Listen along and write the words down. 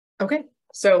Okay,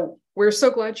 so we're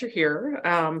so glad you're here.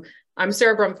 I'm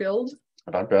Sarah Brumfield.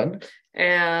 And I'm Ben.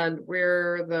 And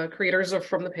we're the creators of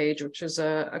From the Page, which is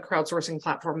a crowdsourcing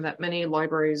platform that many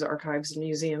libraries, archives, and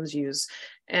museums use.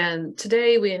 And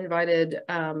today we invited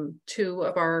two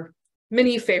of our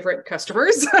many favorite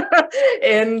customers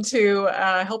in to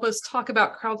help us talk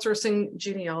about crowdsourcing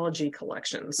genealogy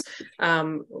collections.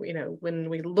 When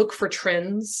we look for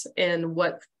trends in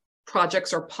what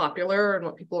projects are popular and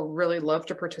what people really love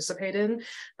to participate in,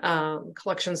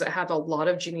 collections that have a lot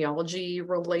of genealogy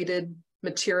related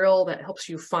material that helps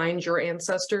you find your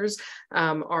ancestors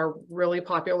are really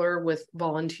popular with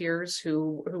volunteers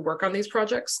who work on these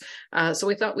projects. So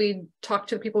we thought we'd talk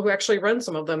to the people who actually run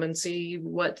some of them and see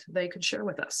what they could share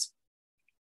with us.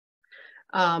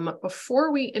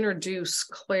 Before we introduce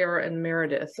Claire and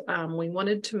Meredith, we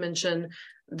wanted to mention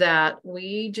that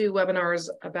we do webinars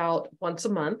about once a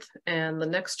month, and the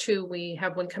next two, we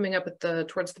have one coming up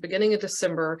towards the beginning of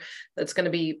December that's going to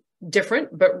be different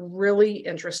but really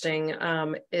interesting.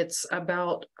 It's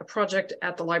about a project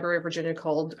at the Library of Virginia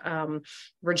called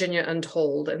Virginia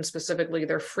Untold, and specifically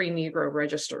their free Negro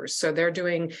registers. So they're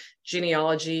doing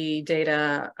genealogy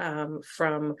data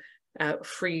from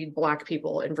freed Black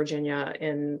people in Virginia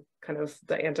in kind of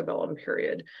the antebellum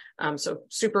period. So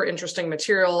super interesting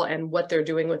material, and what they're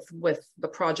doing with the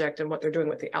project and what they're doing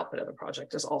with the output of the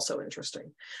project is also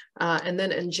interesting. And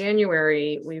then in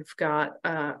January, we've got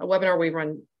a webinar we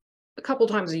run a couple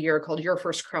times a year called Your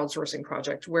First Crowdsourcing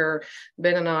Project, where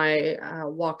Ben and I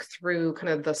walk through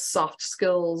kind of the soft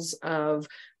skills of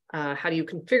how do you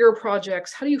configure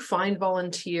projects, how do you find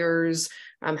volunteers,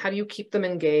 how do you keep them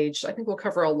engaged. I think we'll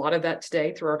cover a lot of that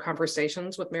today through our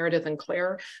conversations with Meredith and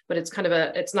Claire, but it's kind of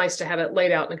it's nice to have it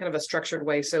laid out in kind of a structured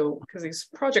way, so because these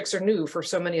projects are new for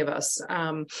so many of us,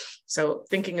 so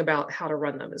thinking about how to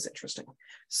run them is interesting.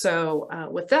 So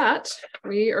with that,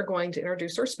 we are going to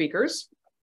introduce our speakers.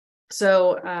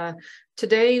 So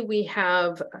today we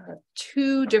have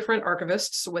two different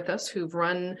archivists with us who've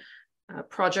run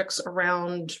projects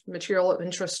around material of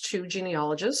interest to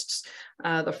genealogists.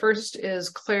 The first is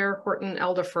Claire Horton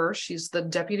Alderfer. She's the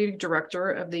Deputy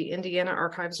Director of the Indiana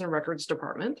Archives and Records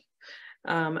Department.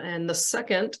 And the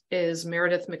second is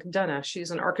Meredith McDonough.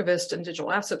 She's an archivist and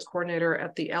digital assets coordinator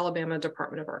at the Alabama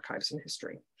Department of Archives and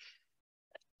History.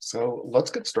 So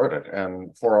let's get started.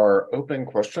 And for our opening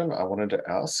question, I wanted to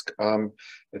ask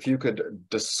if you could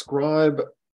describe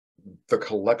the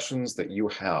collections that you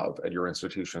have at your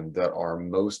institution that are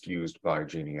most used by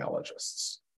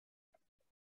genealogists.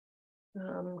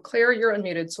 Claire, you're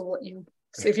unmuted, so we'll let you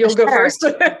see if you'll go first.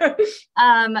 So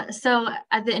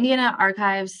at the Indiana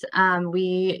Archives,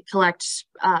 we collect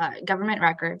government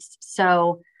records.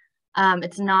 So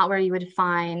it's not where you would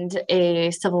find a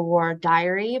Civil War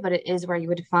diary, but it is where you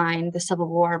would find the Civil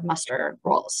War muster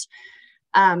rolls.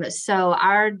 So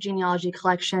our genealogy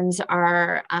collections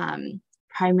are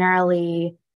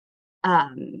primarily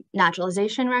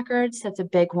naturalization records. That's a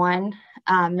big one.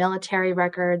 Military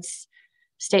records,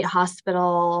 state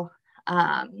hospital,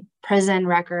 prison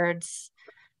records,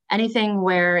 anything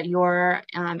where your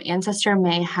ancestor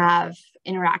may have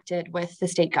interacted with the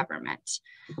state government.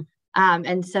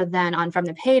 And so then on From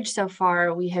the Page so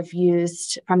far, we have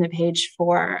used From the Page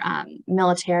for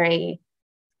military,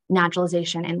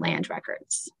 naturalization, and land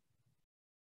records.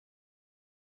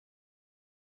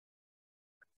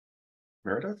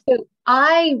 Meredith? So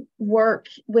I work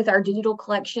with our digital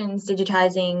collections,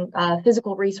 digitizing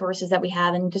physical resources that we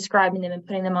have and describing them and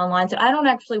putting them online. So I don't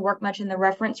actually work much in the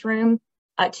reference room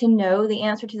to know the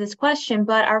answer to this question,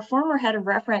 but our former head of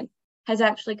reference has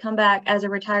actually come back as a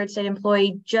retired state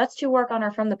employee just to work on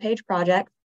our From the Page project.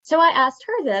 So I asked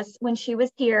her this when she was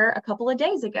here a couple of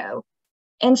days ago.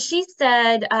 And she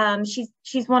said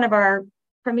she's one of our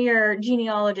premier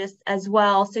genealogists as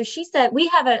well. So she said, we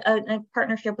have a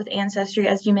partnership with Ancestry,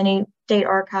 as do many state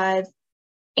archives.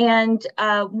 And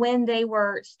when they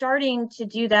were starting to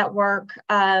do that work,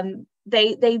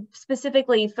 they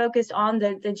specifically focused on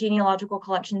the genealogical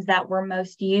collections that were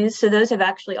most used. So those have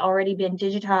actually already been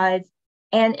digitized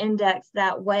and indexed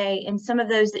that way. And some of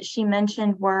those that she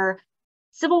mentioned were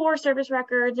Civil War service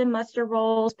records and muster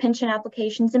rolls, pension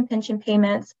applications and pension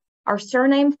payments, our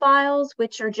surname files,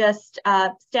 which are just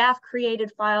staff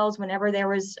created files whenever there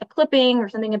was a clipping or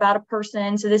something about a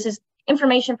person. So this is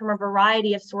information from a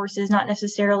variety of sources, not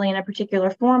necessarily in a particular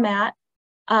format.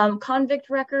 Convict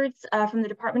records from the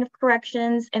Department of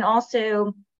Corrections, and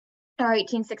also our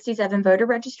 1867 voter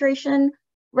registration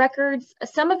records.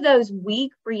 Some of those we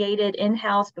created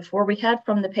in-house before we had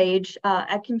From the Page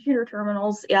at computer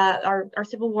terminals, our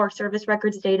Civil War service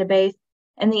records database.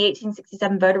 and the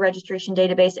 1867 voter registration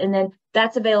database. And then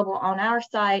that's available on our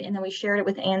site. And then we shared it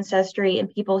with Ancestry, and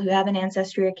people who have an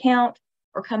Ancestry account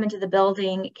or come into the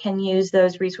building can use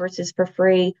those resources for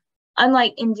free.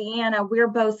 Unlike Indiana, we're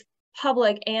both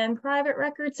public and private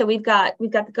records. So we've got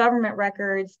the government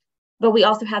records, but we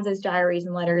also have those diaries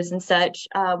and letters and such,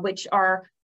 which are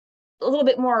a little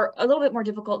bit more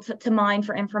difficult to mine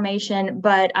for information.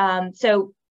 But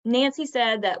so Nancy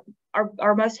said that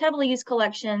our most heavily used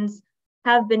collections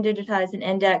have been digitized and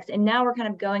indexed, and now we're kind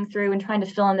of going through and trying to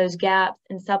fill in those gaps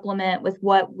and supplement with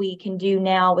what we can do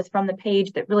now with from the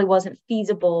page that really wasn't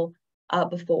feasible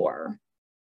before.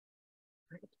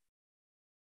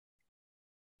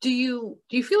 Do you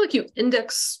feel like you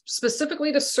index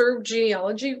specifically to serve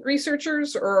genealogy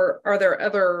researchers, or are there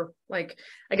other, like,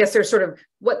 I guess there's sort of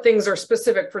what things are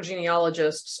specific for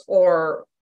genealogists, or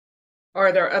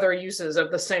are there other uses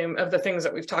of the things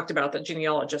that we've talked about that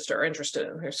genealogists are interested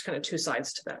in? There's kind of two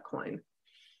sides to that coin.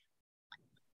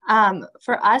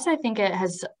 For us, I think it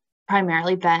has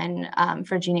primarily been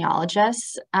for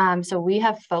genealogists. So we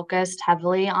have focused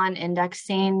heavily on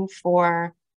indexing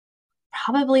for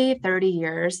probably 30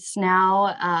 years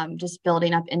now, just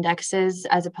building up indexes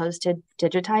as opposed to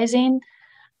digitizing.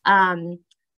 And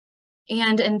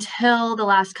until the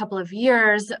last couple of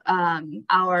years,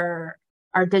 our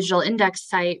digital index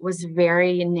site was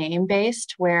very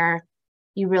name-based, where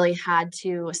you really had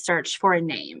to search for a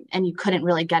name and you couldn't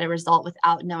really get a result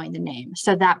without knowing the name.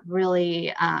 So that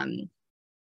really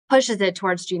pushes it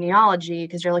towards genealogy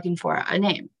because you're looking for a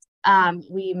name.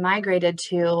 We migrated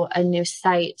to a new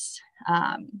site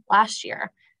last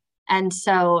year. And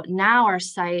so now our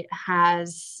site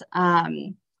has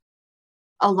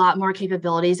a lot more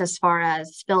capabilities as far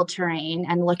as filtering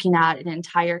and looking at an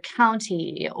entire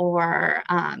county or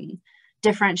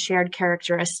different shared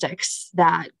characteristics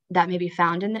that may be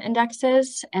found in the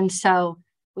indexes. And so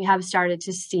we have started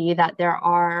to see that there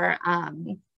are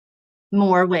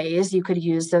more ways you could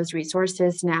use those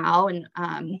resources now.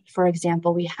 And for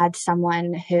example, we had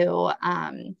someone who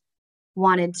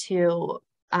wanted to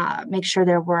make sure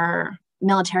there were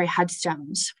military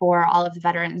headstones for all of the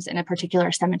veterans in a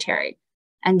particular cemetery.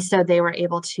 And so they were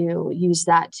able to use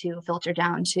that to filter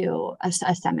down to a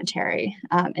cemetery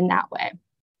in that way.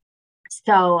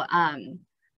 So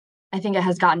I think it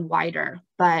has gotten wider,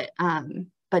 but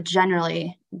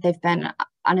generally they've been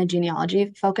on a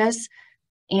genealogy focus.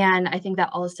 And I think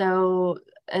that also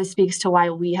speaks to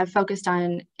why we have focused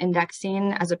on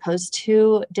indexing as opposed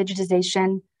to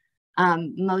digitization,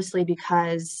 mostly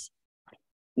because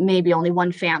maybe only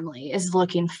one family is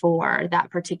looking for that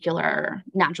particular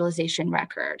naturalization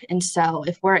record. And so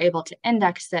if we're able to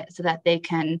index it so that they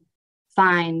can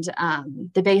find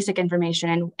the basic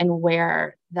information and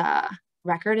where the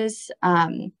record is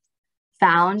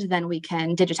found, then we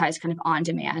can digitize kind of on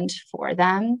demand for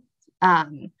them.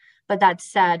 But that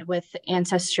said, with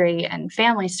Ancestry and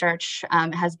Family Search,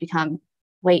 it has become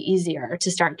way easier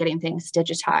to start getting things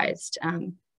digitized.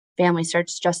 Family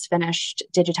Search just finished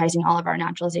digitizing all of our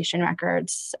naturalization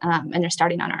records, and they're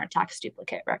starting on our tax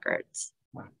duplicate records.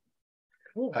 Wow.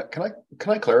 Cool. Can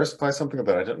I clarify something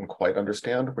that I didn't quite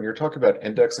understand? When you're talking about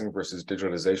indexing versus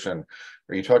digitization,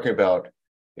 are you talking about,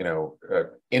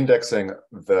 indexing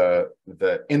the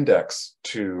index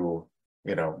to,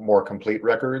 more complete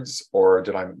records, or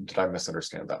did I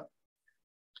misunderstand that?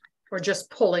 Or just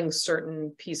pulling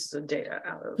certain pieces of data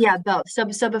out of? Yeah, both.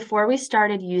 So before we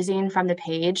started using from the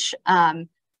page,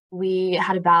 we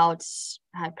had about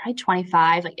probably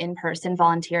 25 in-person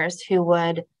volunteers who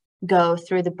would go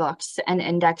through the books and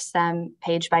index them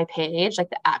page by page, like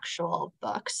the actual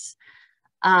books,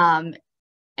 and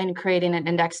creating an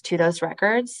index to those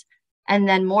records. And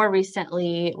then more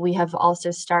recently, we have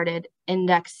also started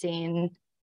indexing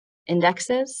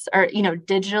indexes, or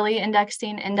digitally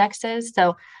indexing indexes.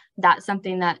 So that's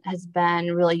something that has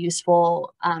been really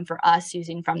useful for us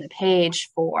using from the page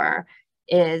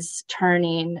is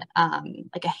turning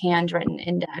like a handwritten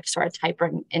index or a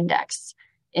typewritten index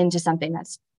into something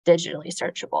that's digitally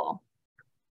searchable.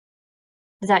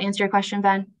 Does that answer your question,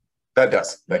 Ben? That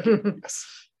does. Thank you. Yes.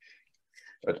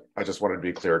 But I just wanted to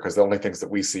be clear, because the only things that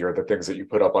we see are the things that you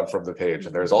put up on from the page,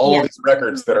 and there's all these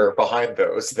records that are behind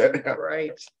those that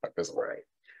right. Right.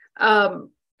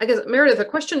 I guess, Meredith, a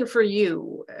question for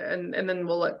you, and then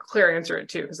we'll let Claire answer it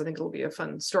too, because I think it'll be a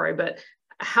fun story. But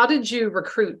how did you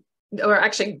recruit, or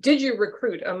actually, did you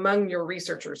recruit among your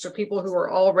researchers? So people who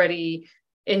are already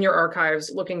in your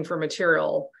archives looking for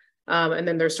material, and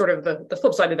then there's sort of the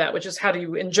flip side of that, which is how do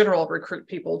you, in general, recruit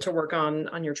people to work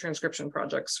on your transcription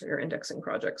projects or your indexing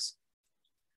projects?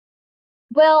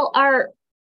 Well, our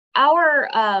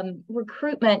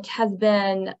recruitment has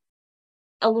been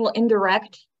a little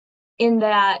indirect in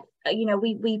that, you know,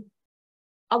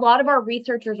 a lot of our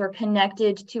researchers are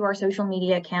connected to our social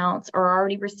media accounts or are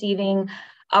already receiving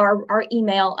our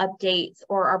email updates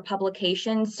or our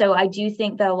publications. So I do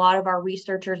think that a lot of our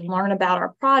researchers learn about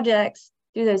our projects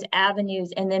through those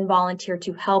avenues and then volunteer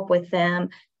to help with them.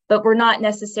 But we're not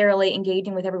necessarily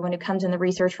engaging with everyone who comes in the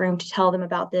research room to tell them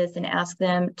about this and ask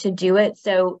them to do it.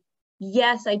 So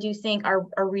yes, I do think our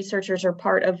researchers are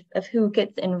part of who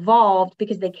gets involved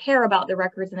because they care about the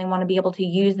records and they want to be able to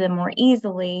use them more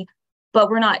easily. But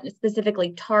we're not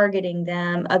specifically targeting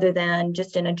them other than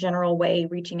just in a general way,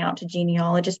 reaching out to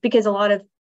genealogists, because a lot of,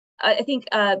 I think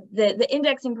the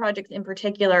indexing projects in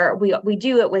particular, we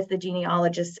do it with the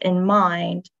genealogists in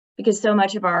mind, because so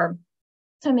many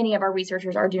of our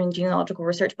researchers are doing genealogical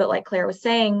research. But like Claire was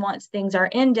saying, once things are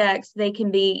indexed,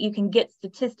 you can get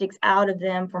statistics out of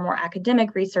them for more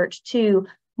academic research too,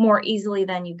 more easily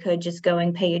than you could just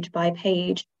going page by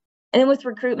page. And then with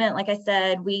recruitment, like I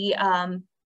said, we've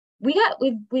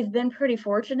been pretty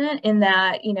fortunate in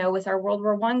that, you know, with our World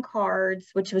War I cards,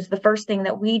 which was the first thing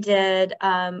that we did,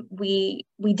 we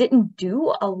didn't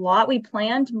do a lot. We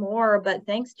planned more, but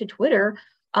thanks to Twitter,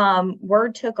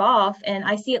 word took off. And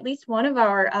I see at least one of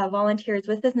our volunteers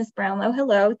with us, Ms. Brownlow.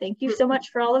 Hello, thank you so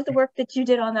much for all of the work that you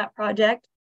did on that project.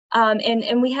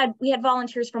 And we had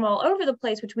volunteers from all over the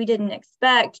place, which we didn't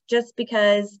expect, just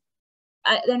because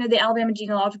I know the Alabama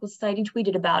Genealogical Society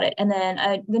tweeted about it, and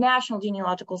then the National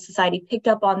Genealogical Society picked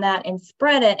up on that and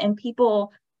spread it, and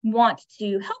people want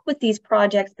to help with these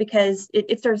projects because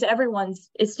it serves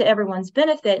it's to everyone's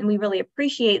benefit, and we really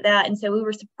appreciate that. And so we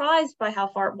were surprised by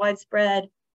how widespread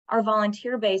our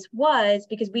volunteer base was,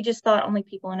 because we just thought only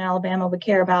people in Alabama would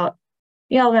care about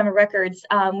the Alabama records,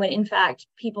 when in fact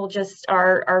people just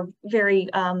are very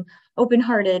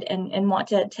open-hearted and want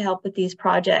to help with these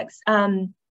projects.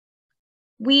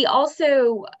 We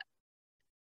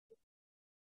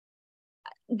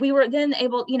were then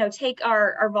able, you know, take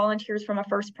our volunteers from a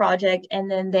first project, and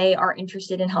then they are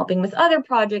interested in helping with other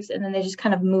projects, and then they just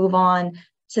kind of move on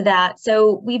to that.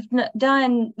 So we've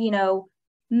done, you know,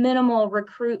 minimal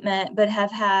recruitment, but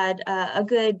have had a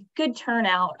good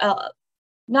turnout.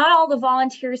 Not all the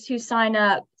volunteers who sign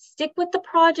up stick with the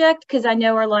project, because I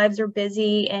know our lives are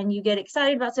busy and you get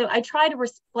excited about. So I try to,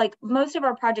 like, most of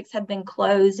our projects have been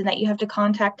closed and that you have to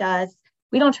contact us.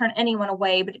 We don't turn anyone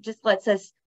away, but it just lets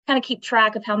us kind of keep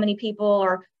track of how many people,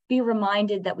 or be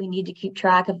reminded that we need to keep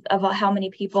track of how many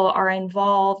people are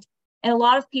involved. And a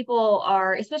lot of people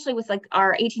are, especially with like our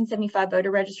 1875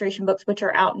 voter registration books, which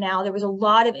are out now, there was a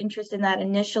lot of interest in that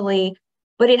initially,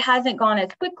 but it hasn't gone as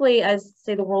quickly as,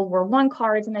 say, the World War I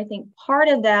cards. And I think part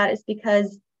of that is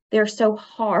because they're so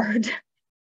hard.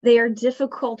 They are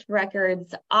difficult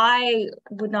records. I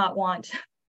would not want,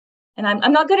 and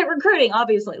I'm not good at recruiting,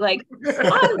 obviously. Like,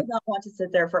 I would not want to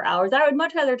sit there for hours. I would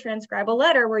much rather transcribe a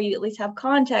letter where you at least have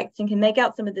context and can make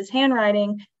out some of this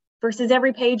handwriting versus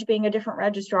every page being a different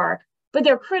registrar. But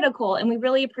they're critical, and we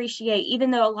really appreciate,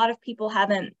 even though a lot of people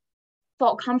haven't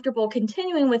felt comfortable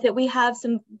continuing with it, we have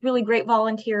some really great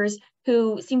volunteers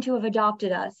who seem to have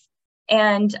adopted us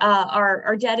and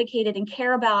are dedicated and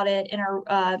care about it, and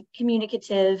are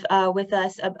communicative with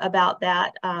us about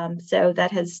that. So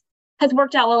that has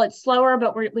worked out well. It's slower,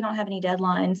 but we don't have any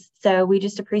deadlines. So we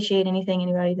just appreciate anything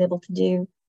anybody's able to do.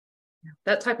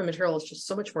 That type of material is just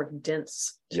so much more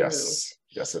dense. Yes,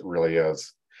 yes, it really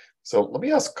is. So let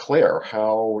me ask Claire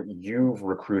how you've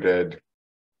recruited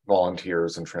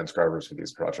volunteers and transcribers for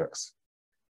these projects.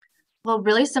 Well,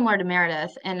 really similar to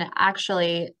Meredith. And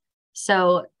actually,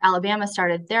 so Alabama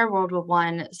started their World War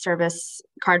I service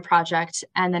card project,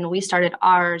 and then we started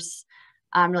ours,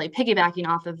 really piggybacking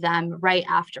off of them right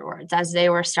afterwards. As they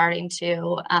were starting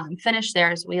to finish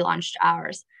theirs, we launched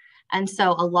ours. And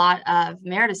so a lot of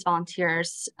Meredith's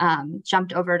volunteers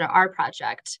jumped over to our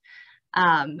project,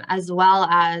 as well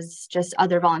as just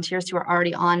other volunteers who were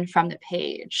already on from the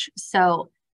page. So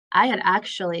I had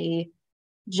actually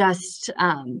just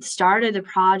started the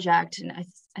project, and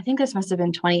I think this must have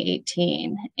been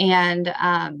 2018,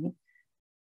 and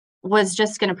was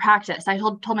just going to practice. I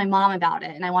told my mom about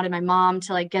it, and I wanted my mom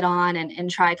to like get on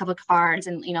and try a couple of cards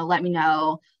and, you know, let me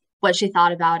know what she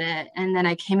thought about it. And then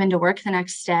I came into work the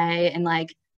next day, and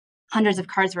like hundreds of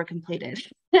cards were completed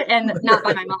and not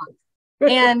by my mom.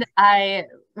 And I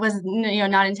was, you know,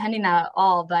 not intending that at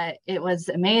all, but it was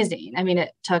amazing. I mean,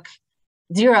 it took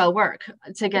zero work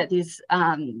to get these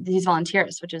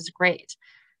volunteers, which is great.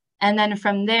 And then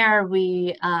from there,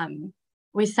 we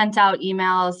sent out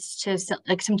emails to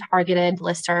like some targeted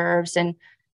listservs and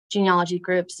genealogy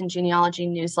groups and genealogy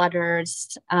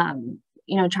newsletters,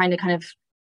 you know, trying to kind of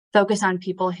focus on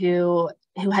people who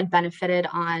who had benefited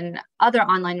from other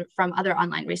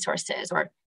online resources, or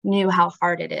knew how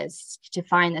hard it is to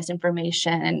find this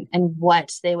information, and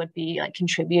what they would be like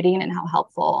contributing and how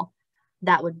helpful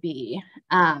that would be.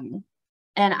 And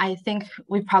I think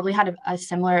we probably had a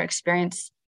similar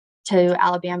experience to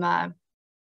Alabama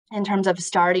in terms of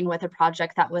starting with a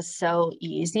project that was so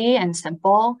easy and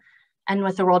simple. And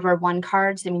with the World War I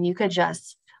cards, I mean, you could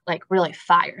just like really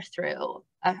fire through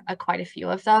quite a few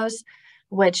of those,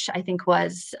 which I think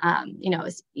was, it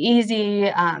was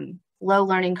easy, low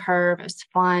learning curve. It was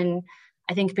fun.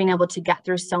 I think being able to get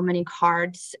through so many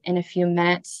cards in a few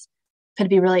minutes could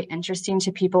be really interesting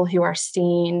to people who are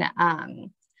seeing,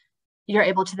 you're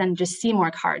able to then just see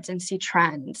more cards and see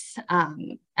trends.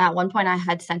 At one point I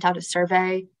had sent out a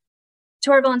survey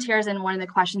to our volunteers, and one of the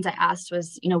questions I asked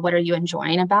was, what are you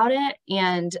enjoying about it?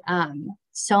 And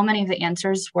so many of the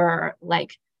answers were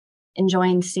like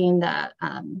enjoying seeing the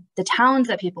towns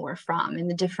that people were from and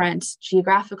the different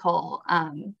geographical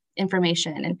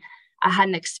information. And I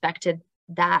hadn't expected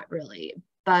that really,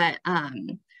 but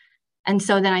and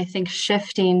so then I think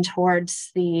shifting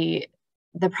towards the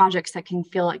projects that can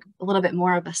feel like a little bit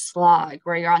more of a slog,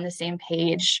 where you're on the same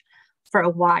page for a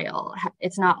while.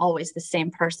 It's not always the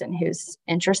same person who's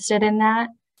interested in that.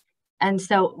 And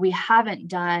so we haven't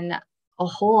done a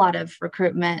whole lot of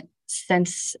recruitment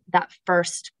since that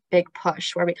first big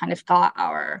push where we kind of got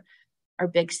our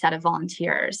big set of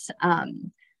volunteers.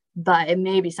 But it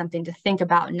may be something to think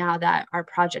about now that our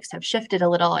projects have shifted a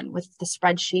little, and with the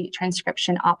spreadsheet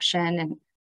transcription option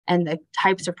and the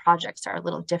types of projects are a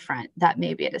little different, that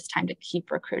maybe it is time to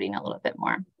keep recruiting a little bit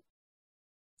more.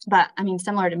 But I mean,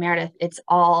 similar to Meredith, it's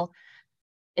all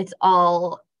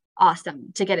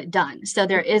awesome to get it done. So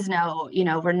there is no,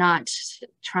 we're not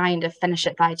trying to finish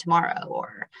it by tomorrow,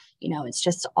 or, it's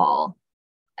just all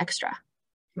extra.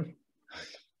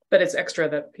 But it's extra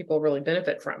that people really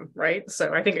benefit from, right?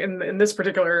 So I think in this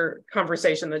particular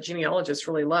conversation, the genealogists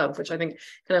really love, which I think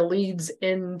kind of leads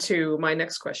into my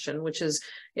next question, which is,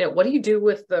 what do you do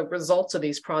with the results of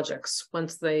these projects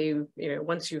once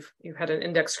once you've had an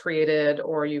index created,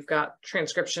 or you've got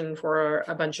transcription for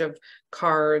a bunch of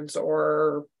cards,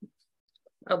 or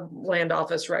a land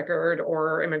office record,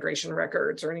 or immigration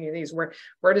records, or any of these?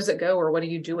 Where does it go, or what do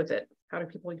you do with it? How do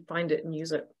people find it and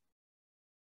use it?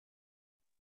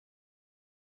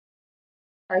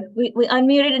 We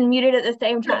unmuted and muted at the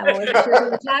same time. I wasn't sure if we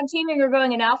were tag teaming or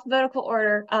going in alphabetical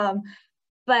order.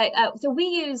 So we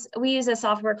use a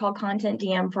software called Content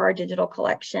DM for our digital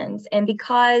collections. And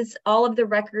because all of the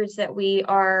records that we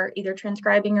are either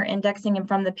transcribing or indexing and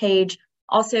from the page,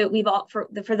 also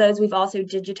for those we've also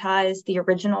digitized the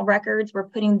original records. We're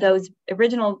putting those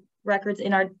original records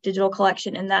in our digital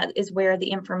collection, and that is where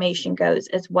the information goes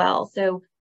as well. So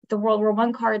the World War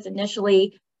I cards,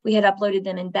 initially we had uploaded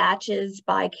them in batches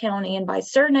by county and by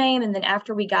surname. And then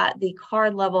after we got the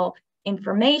card level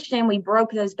information, we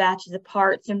broke those batches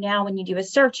apart. So now when you do a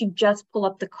search, you just pull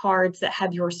up the cards that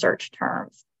have your search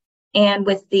terms. And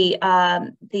with we're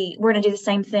going to do the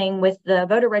same thing with the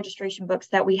voter registration books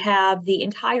that we have. The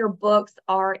entire books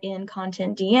are in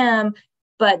Content DM,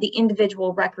 but the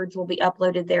individual records will be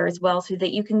uploaded there as well, so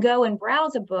that you can go and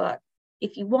browse a book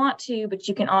if you want to, but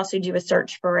you can also do a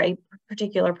search for a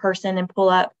particular person and pull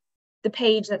up the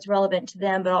page that's relevant to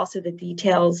them, but also the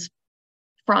details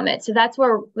from it. So that's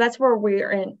where we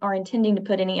are intending to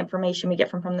put any information we get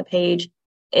from the page,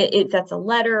 if that's a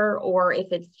letter or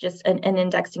if it's just an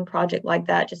indexing project like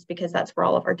that, just because that's where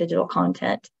all of our digital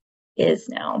content is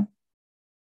now.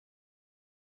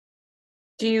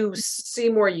 Do you see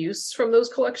more use from those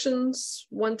collections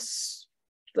once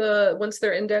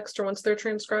they're indexed or once they're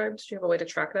transcribed? Do you have a way to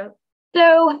track that?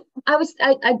 So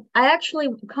I actually,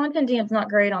 Content DM is not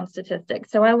great on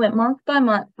statistics. So I went month by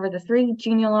month for the 3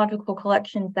 genealogical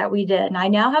collections that we did. And I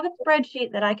now have a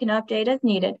spreadsheet that I can update as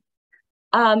needed.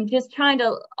 Just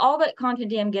all that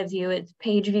Content DM gives you is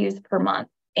page views per month.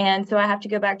 And so I have to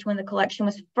go back to when the collection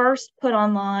was first put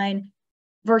online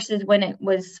versus when it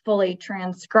was fully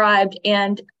transcribed.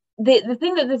 And the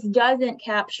thing that this doesn't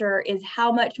capture is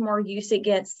how much more use it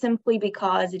gets simply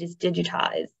because it is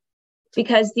digitized.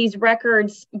 Because these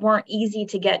records weren't easy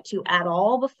to get to at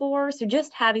all before. So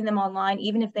just having them online,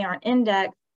 even if they aren't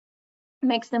indexed,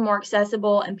 makes them more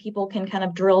accessible and people can kind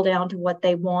of drill down to what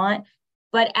they want.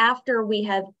 But after we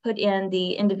have put in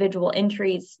the individual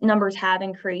entries, numbers have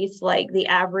increased, like the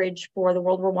average for the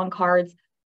World War I cards.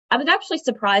 I was actually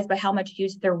surprised by how much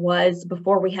use there was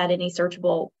before we had any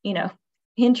searchable,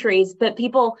 entries, but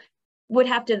people would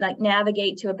have to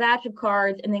navigate to a batch of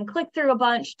cards and then click through a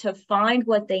bunch to find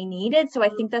what they needed. So I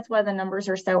think that's why the numbers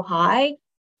are so high.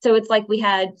 So it's like we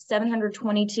had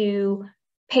 722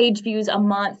 page views a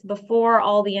month before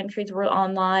all the entries were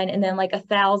online, and then like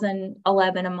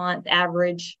 1,011 a month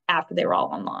average after they were all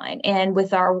online. And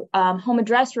with our home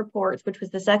address reports, which was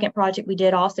the second project we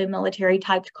did, also military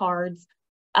typed cards,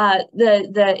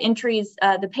 the entries,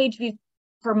 the page views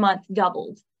per month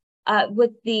doubled. I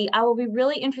will be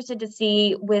really interested to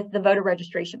see with the voter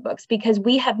registration books, because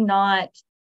we have not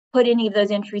put any of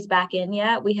those entries back in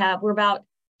yet. We're about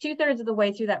 2/3 of the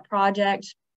way through that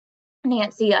project.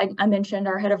 Nancy, I mentioned,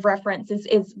 our head of reference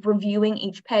is reviewing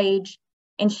each page,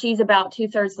 and she's about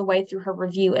 2/3 of the way through her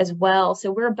review as well.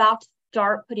 So we're about to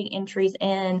start putting entries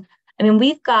in. I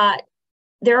mean,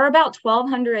 there are about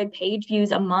 1,200 page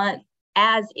views a month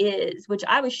as is, which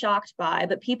I was shocked by,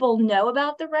 but people know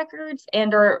about the records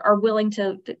and are willing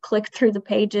to click through the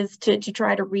pages to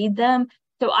try to read them.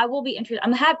 So I will be interested.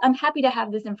 I'm happy to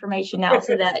have this information now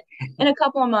so that in a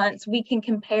couple of months we can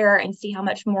compare and see how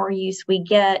much more use we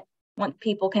get once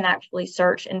people can actually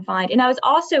search and find. And I was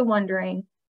also wondering,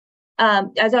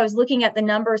 as I was looking at the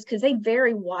numbers, because they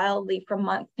vary wildly from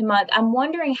month to month, I'm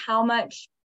wondering how much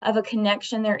of a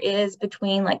connection there is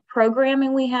between like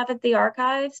programming we have at the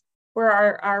archives, where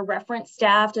our reference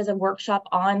staff does a workshop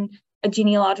on a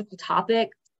genealogical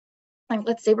topic. Like,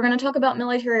 let's say we're going to talk about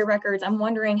military records. I'm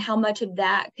wondering how much of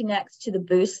that connects to the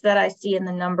boost that I see in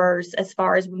the numbers as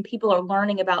far as when people are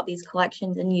learning about these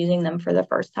collections and using them for the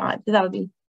first time. So that would be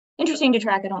interesting to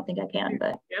track. I don't think I can,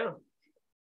 but yeah.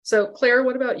 So Claire,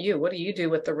 what about you? What do you do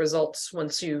with the results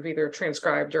once you've either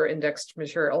transcribed or indexed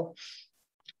material?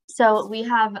 So we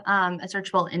have a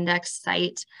searchable index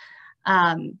site,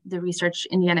 the Research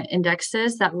Indiana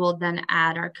Indexes, that we'll then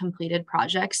add our completed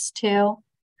projects to.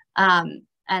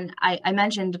 And I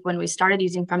mentioned when we started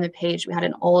using From the Page, we had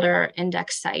an older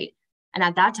index site. And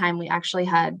at that time, we actually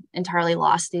had entirely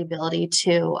lost the ability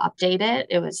to update it.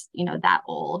 It was, that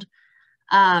old.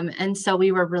 And so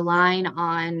we were relying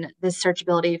on the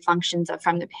searchability functions of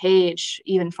From the Page,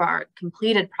 even for our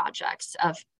completed projects,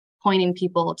 of pointing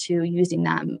people to using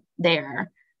them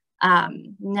there.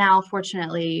 Now,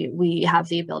 fortunately, we have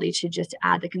the ability to just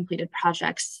add the completed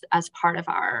projects as part of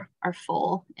our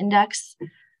full index.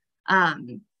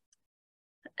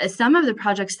 Some of the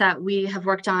projects that we have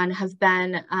worked on have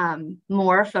been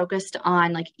more focused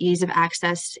on like ease of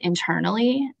access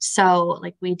internally. So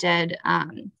like we did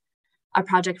a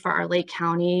project for our Lake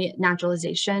County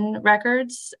naturalization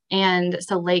records. And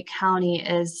so Lake County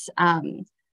is a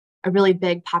really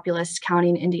big populous county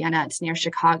in Indiana. It's near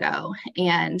Chicago.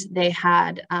 And they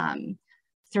had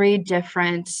 3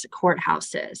 different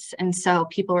courthouses. And so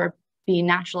people were being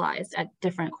naturalized at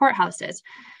different courthouses.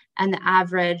 And the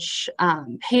average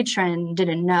patron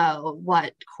didn't know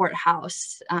what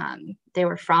courthouse they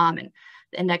were from, and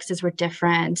the indexes were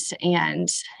different. And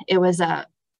it was a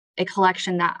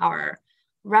collection that our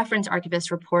reference archivist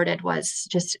reported was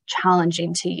just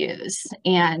challenging to use.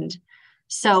 And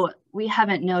so we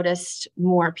haven't noticed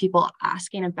more people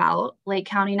asking about Lake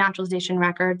County naturalization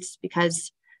records,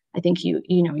 because I think you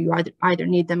either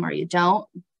need them or you don't,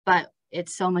 but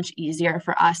it's so much easier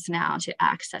for us now to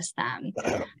access them.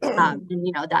 And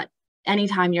that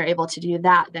anytime you're able to do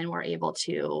that, then we're able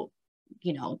to,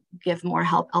 give more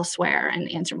help elsewhere and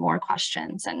answer more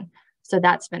questions. And so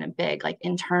that's been a big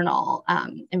internal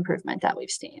improvement that we've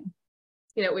seen.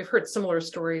 We've heard similar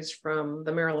stories from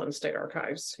the Maryland State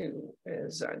Archives,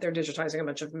 they're digitizing a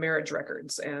bunch of marriage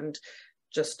records, and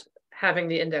just having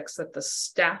the index that the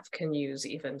staff can use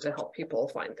even to help people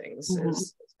find things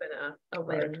has been a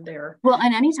win there. Well,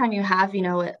 and anytime you have,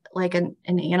 like an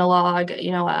analog,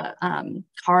 a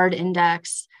card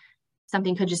index,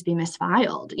 something could just be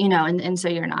misfiled, and so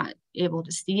you're not able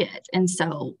to see it. And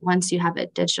so once you have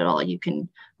it digital, you can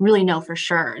really know for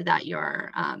sure that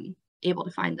you're able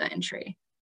to find the entry.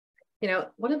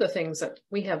 One of the things that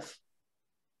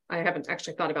I haven't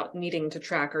actually thought about needing to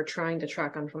track or trying to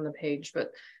track on From the Page,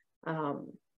 but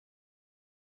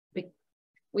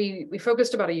we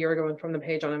focused about a year ago From the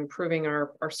Page on improving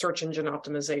our search engine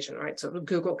optimization, right? So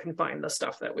Google can find the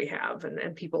stuff that we have,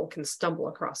 and people can stumble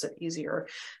across it easier.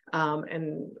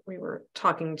 And we were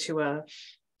talking to a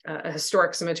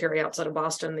historic cemetery outside of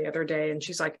Boston the other day, and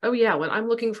she's like, oh yeah, when I'm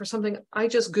looking for something, I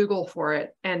just Google for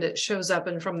it and it shows up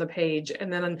in From the Page,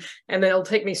 and then it'll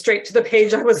take me straight to the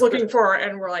page I was looking for.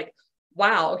 And we're like,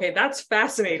 wow, okay, that's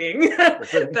fascinating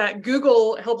that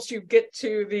Google helps you get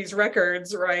to these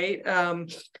records, right?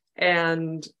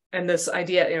 And this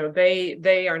idea,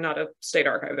 they are not a state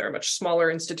archive. They're a much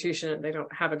smaller institution, and they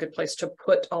don't have a good place to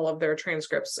put all of their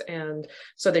transcripts. And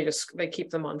so they keep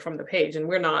them on From the Page. And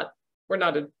we're not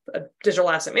a digital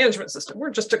asset management system.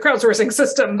 We're just a crowdsourcing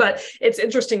system. But it's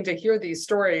interesting to hear these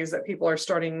stories that people are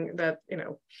starting, that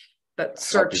that how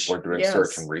search. people are doing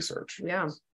search and research. Yeah.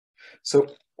 So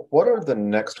what are the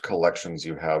next collections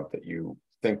you have that you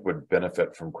think would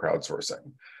benefit from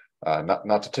crowdsourcing?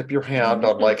 Not to tip your hand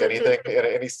on like anything,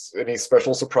 any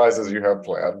special surprises you have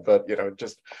planned, but you know,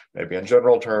 just maybe in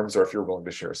general terms, or if you're willing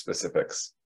to share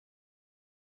specifics.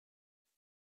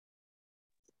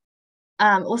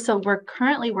 Also, we're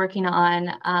currently working on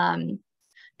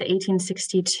the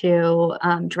 1862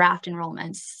 draft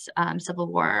enrollments,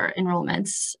 Civil War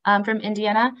enrollments from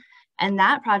Indiana. And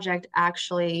that project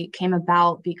actually came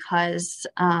about because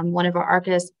one of our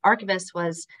archivists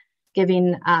was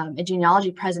giving a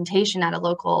genealogy presentation at a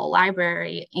local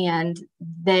library, and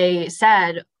they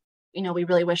said, you know, we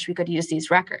really wish we could use these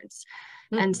records.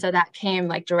 Mm-hmm. And so that came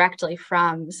like directly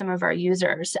from some of our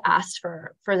users asked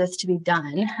for this to be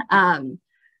done.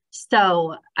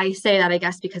 So I say that, I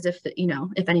guess, because if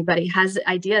anybody has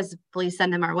ideas, please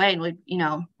send them our way, and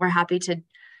we're happy to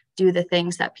do the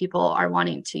things that people are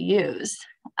wanting to use.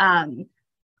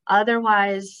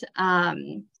 Otherwise,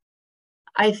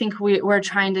 I think we're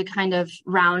trying to kind of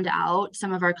round out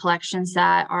some of our collections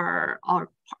that are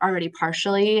already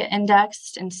partially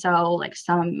indexed. And so like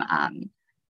some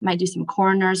might do some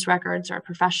coroner's records or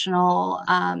professional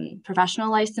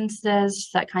licenses,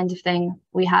 that kind of thing.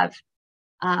 We have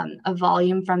a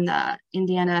volume from the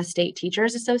Indiana State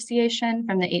Teachers Association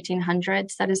from the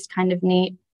 1800s that is kind of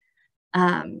neat.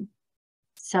 And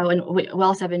we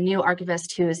also have a new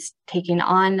archivist who is taking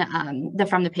on the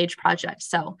From the Page project.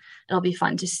 So it'll be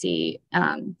fun to see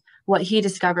what he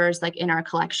discovers like in our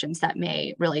collections that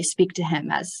may really speak to him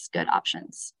as good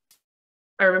options.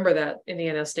 I remember that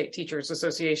Indiana State Teachers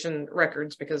Association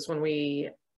records, because when we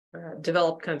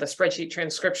developed kind of the spreadsheet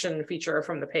transcription feature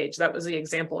from the page, that was the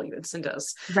example you had sent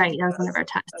us. Right, that was one of our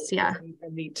tests, yeah.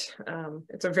 Neat.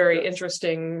 It's a very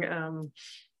interesting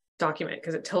document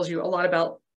because it tells you a lot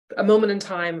about a moment in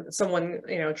time, someone,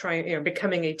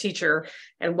 becoming a teacher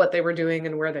and what they were doing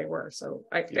and where they were. So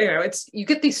you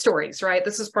get these stories, right?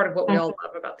 This is part of what we all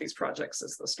love about these projects,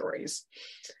 is the stories.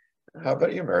 How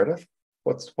about you, Meredith?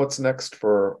 What's next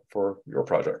for your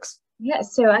projects? Yeah,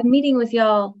 so I'm meeting with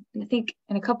y'all, I think,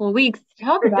 in a couple of weeks to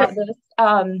talk about this.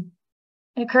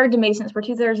 It occurred to me, since we're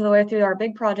 2/3 of the way through our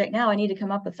big project now, I need to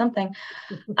come up with something.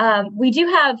 We do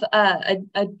have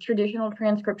a traditional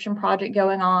transcription project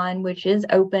going on, which is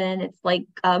open. It's like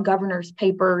governor's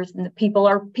papers, and the people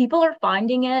are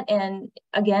finding it and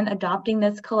again adopting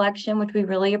this collection, which we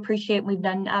really appreciate. We've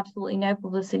done absolutely no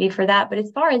publicity for that. But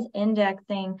as far as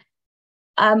indexing,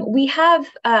 we have,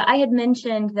 I had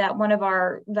mentioned that one of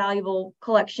our valuable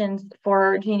collections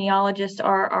for genealogists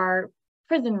are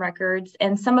prison records,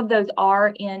 and some of those are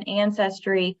in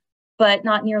Ancestry, but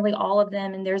not nearly all of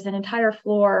them. And there's an entire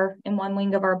floor in one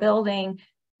wing of our building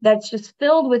that's just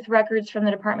filled with records from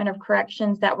the Department of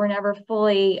Corrections that were never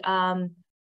fully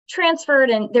transferred,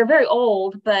 and they're very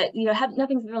old, but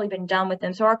nothing's really been done with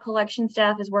them. So our collection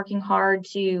staff is working hard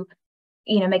to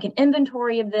make an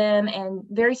inventory of them and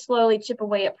very slowly chip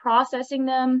away at processing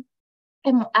them.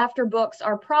 And after books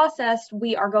are processed,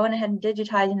 we are going ahead and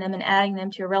digitizing them and adding them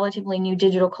to a relatively new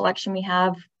digital collection we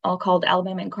have, all called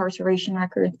Alabama Incarceration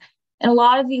Records. And a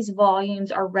lot of these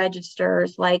volumes are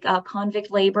registers like convict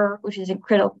labor, which is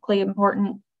critically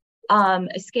important,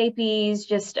 escapees,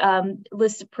 just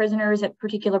lists of prisoners at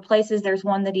particular places. There's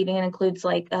one that even includes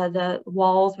like the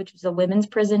Walls, which is a women's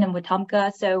prison in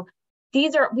Wetumpka. So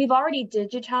we've already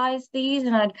digitized these,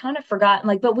 and I'd kind of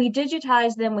forgotten, but we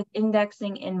digitized them with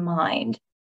indexing in mind.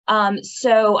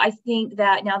 So I think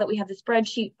that now that we have the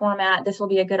spreadsheet format, this will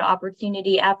be a good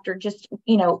opportunity after just,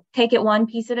 take it one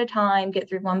piece at a time, get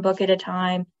through one book at a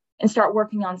time, and start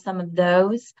working on some of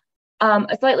those.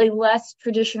 A slightly less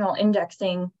traditional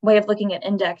indexing way of looking at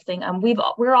indexing.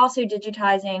 We're also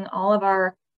digitizing all of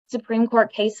our Supreme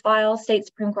Court case files, state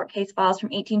Supreme Court case files from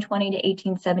 1820 to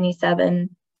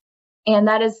 1877. And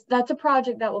that's a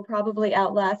project that will probably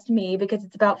outlast me, because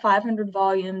it's about 500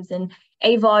 volumes, and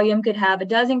a volume could have a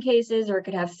dozen cases or it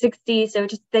could have 60. So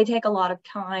they take a lot of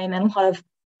time and a lot of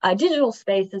digital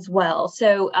space as well.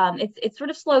 So it's sort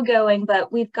of slow going,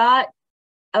 but we've got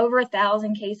over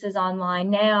 1,000 cases online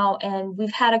now. And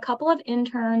we've had a couple of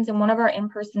interns and one of our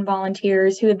in-person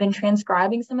volunteers who have been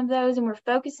transcribing some of those. And we're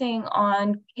focusing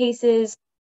on cases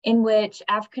in which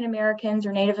African Americans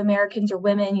or Native Americans or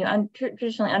women,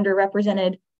 traditionally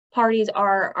underrepresented parties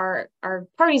are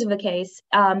parties of the case.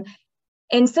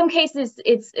 In some cases,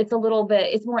 it's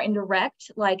more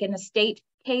indirect, like in a state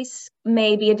case,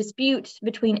 may be a dispute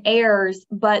between heirs,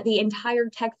 but the entire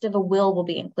text of a will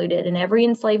be included, and every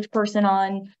enslaved person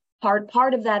on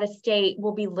part of that estate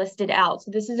will be listed out.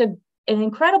 So this is an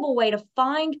incredible way to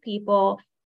find people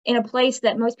in a place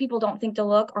that most people don't think to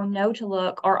look or know to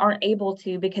look or aren't able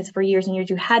to, because for years and years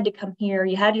you had to come here,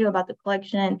 you had to know about the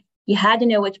collection, you had to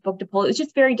know which book to pull. It was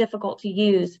just very difficult to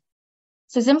use.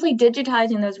 So simply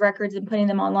digitizing those records and putting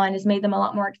them online has made them a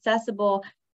lot more accessible.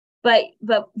 But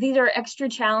these are extra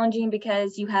challenging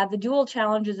because you have the dual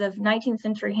challenges of 19th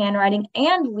century handwriting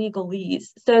and legalese.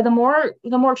 So the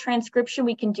more transcription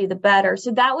we can do, the better.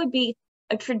 So that would be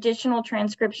a traditional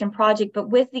transcription project, but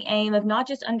with the aim of not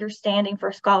just understanding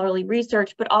for scholarly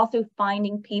research, but also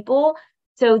finding people.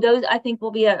 So those, I think,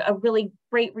 will be a really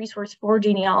great resource for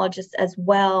genealogists as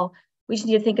well. We just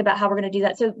need to think about how we're going to do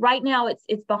that. So right now it's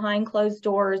behind closed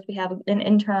doors. We have an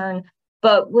intern,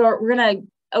 but we're going to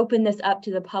open this up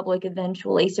to the public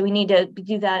eventually. So we need to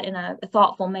do that in a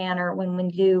thoughtful manner when we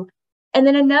do. And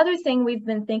then another thing we've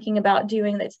been thinking about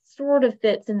doing that sort of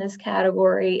fits in this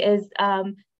category is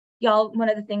one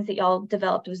of the things that y'all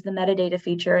developed was the metadata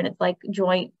feature, and it's like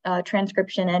joint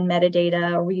transcription and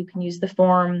metadata, where you can use the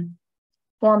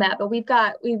format. But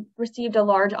we've received a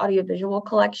large audiovisual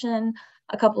collection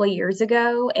a couple of years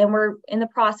ago, and we're in the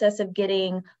process of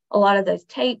getting a lot of those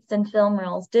tapes and film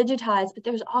reels digitized, but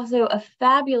there's also a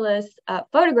fabulous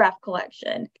photograph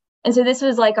collection. And so this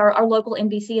was like our local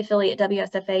NBC affiliate,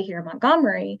 WSFA here in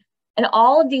Montgomery, and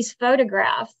all of these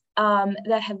photographs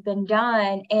that have been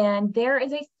done. And there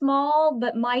is a small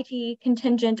but mighty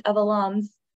contingent of alums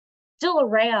still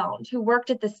around who worked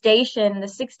at the station in the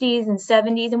 60s and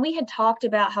 70s. And we had talked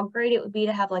about how great it would be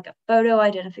to have like a photo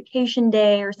identification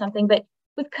day or something, but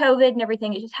with COVID and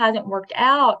everything, it just hasn't worked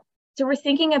out. So we're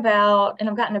thinking about, and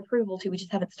I've gotten approval to, we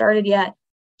just haven't started yet,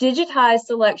 digitize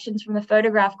selections from the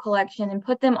photograph collection and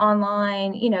put them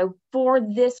online, for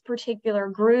this particular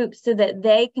group so that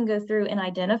they can go through and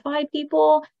identify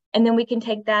people. And then we can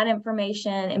take that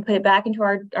information and put it back into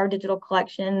our digital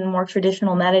collection in more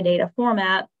traditional metadata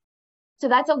format. So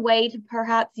that's a way to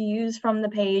perhaps use from the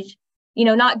page,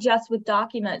 not just with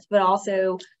documents, but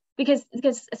also because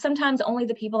sometimes only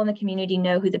the people in the community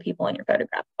know who the people in your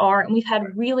photograph are. And we've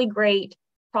had really great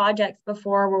projects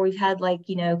before where we've had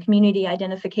community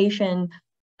identification,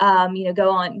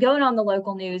 going on the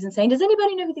local news and saying, does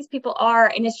anybody know who these people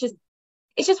are? And it's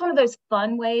just one of those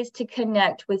fun ways to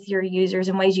connect with your users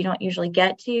in ways you don't usually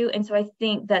get to. And so I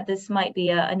think that this might be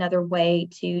another way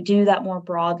to do that more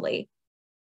broadly.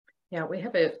 Yeah, we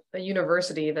have a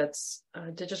university that's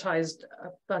digitized a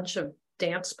bunch of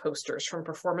dance posters from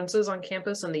performances on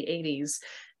campus in the 80s.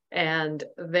 And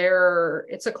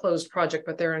it's a closed project,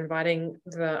 but they're inviting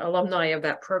the alumni of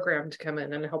that program to come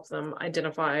in and help them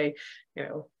identify,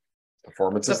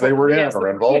 performances they were in or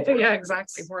involved. Yeah,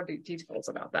 exactly. More details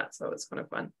about that. So it's kind of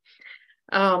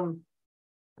fun.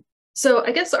 So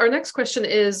I guess our next question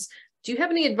is, do you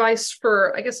have any advice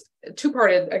for, I guess,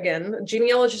 two-parted again,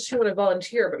 genealogists who want to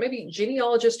volunteer, but maybe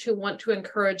genealogists who want to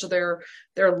encourage their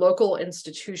local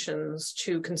institutions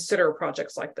to consider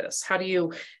projects like this? How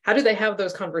do they have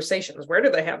those conversations? Where do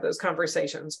they have those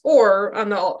conversations? Or on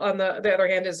the other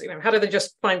hand is, how do they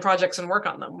just find projects and work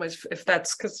on them? If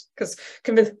that's because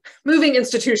moving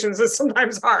institutions is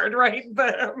sometimes hard, right?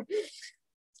 But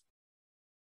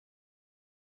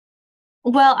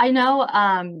well, I know.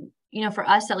 For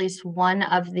us, at least one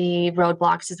of the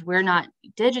roadblocks is we're not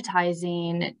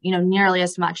digitizing, nearly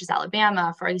as much as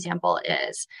Alabama, for example,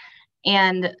 is.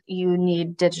 And you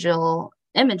need digital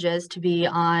images to be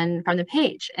from the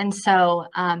page. And so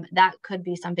that could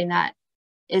be something that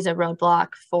is a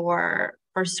roadblock for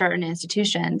certain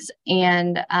institutions.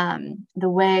 And the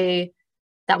way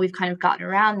that we've kind of gotten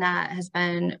around that has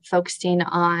been focusing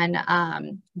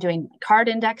on doing card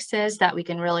indexes that we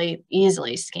can really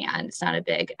easily scan. It's not a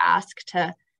big ask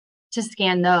to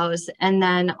scan those. And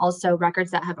then also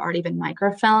records that have already been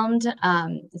microfilmed.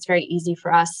 It's very easy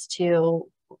for us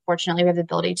fortunately, we have the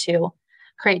ability to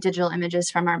create digital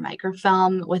images from our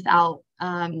microfilm without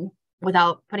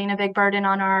putting a big burden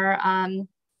on our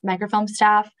microfilm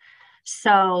staff.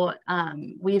 So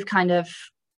we've kind of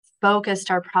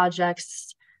focused our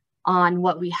projects on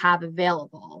what we have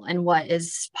available and what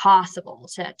is possible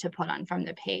to put on from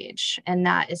the page. And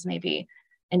that is maybe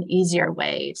an easier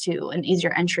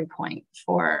entry point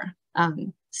for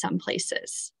some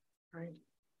places. Right.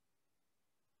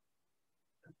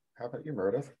 How about you,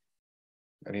 Meredith?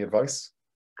 Any advice?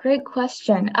 Great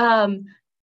question.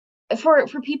 For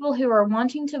people who are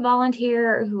wanting to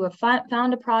volunteer, who have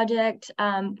found a project,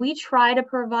 we try to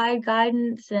provide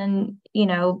guidance and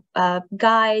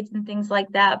guides and things like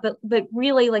that. But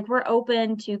really, we're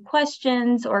open to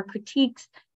questions or critiques,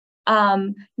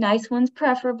 nice ones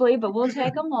preferably, but we'll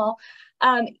take them all.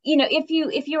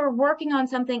 If you're working on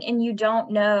something and you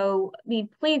don't know,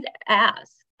 please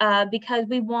ask. because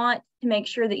we want to make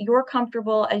sure that you're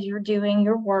comfortable as you're doing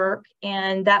your work,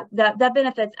 and that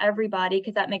benefits everybody,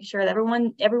 because that makes sure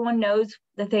that everyone knows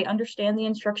that they understand the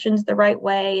instructions the right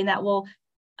way, and that will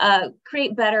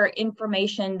create better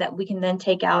information that we can then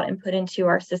take out and put into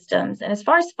our systems. And as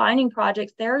far as finding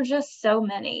projects, there are just so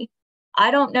many. I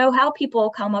don't know how people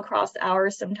come across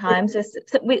ours sometimes.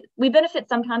 We benefit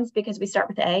sometimes because we start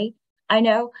with A. I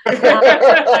know.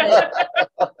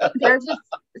 There's just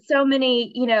so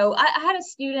many, I had a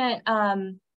student,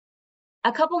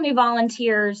 a couple new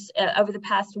volunteers over the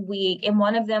past week, and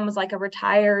one of them was like a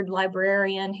retired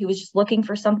librarian who was just looking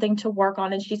for something to work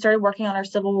on, and she started working on our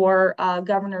Civil War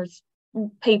governor's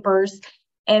papers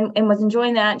and was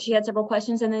enjoying that. And she had several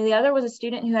questions. And then the other was a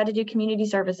student who had to do community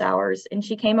service hours, and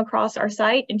she came across our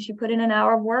site and she put in an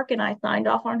hour of work, and I signed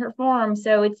off on her form.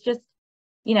 So it's just,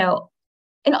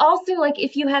 and also, like,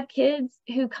 if you have kids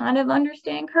who kind of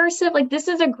understand cursive, like, this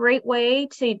is a great way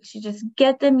to just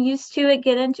get them used to it,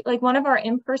 get into, like, one of our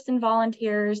in-person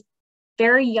volunteers,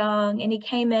 very young, and he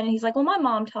came in and he's like, well, my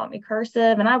mom taught me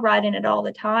cursive and I write in it all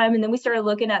the time. And then we started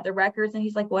looking at the records and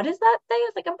he's like, what does that say? I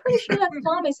was like, I'm pretty sure that's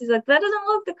Thomas. He's like, that doesn't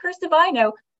look the cursive I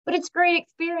know, but it's great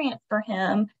experience for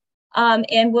him.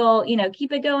 And we'll,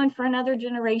 keep it going for another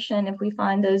generation if we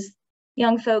find those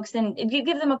young folks, and you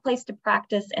give them a place to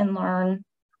practice and learn.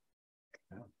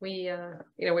 We,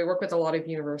 we work with a lot of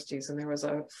universities, and there was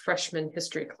a freshman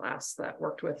history class that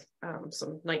worked with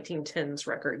some 1910s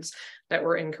records that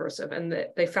were in cursive, and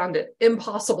they found it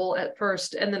impossible at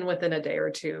first, and then within a day or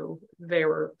two, they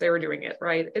were doing it,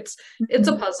 right? It's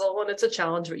a puzzle and it's a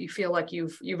challenge, but you feel like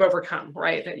you've overcome,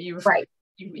 right? That you've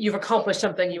accomplished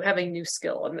something, you have a new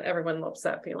skill, and everyone loves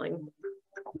that feeling.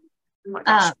 Oh my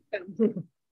gosh.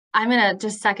 I'm going to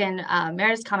just second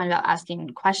Meredith's comment about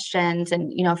asking questions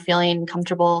and, feeling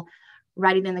comfortable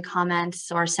writing in the comments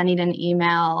or sending an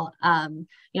email.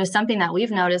 Something that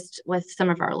we've noticed with some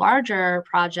of our larger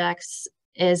projects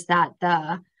is that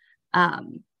the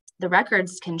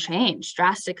records can change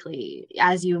drastically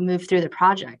as you move through the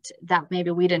project that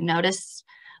maybe we didn't notice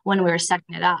when we were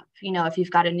setting it up. If you've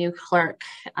got a new clerk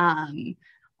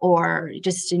or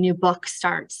just a new book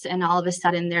starts, and all of a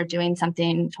sudden they're doing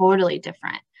something totally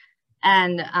different.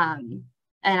 And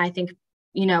I think,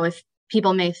 if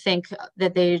people may think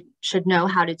that they should know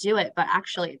how to do it, but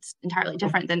actually it's entirely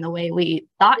different than the way we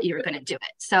thought you were going to do it.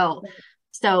 So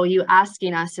you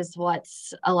asking us is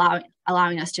what's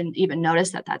allowing us to even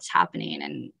notice that that's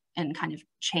happening and kind of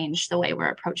change the way we're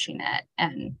approaching it.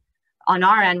 And on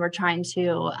our end, we're trying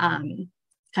to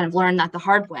kind of learn that the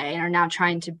hard way, and are now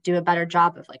trying to do a better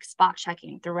job of like spot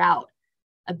checking throughout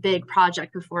a big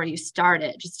project before you start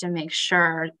it, just to make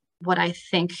sure what I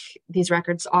think these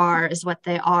records are is what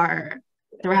they are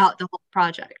throughout the whole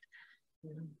project.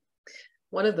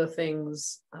 One of the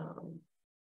things,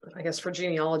 I guess, for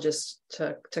genealogists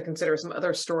to consider some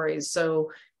other stories. So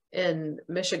in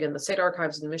Michigan, the state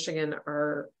archives in Michigan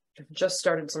have just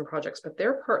started some projects, but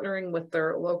they're partnering with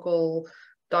their local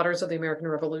Daughters of the American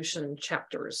Revolution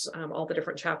chapters, all the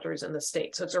different chapters in the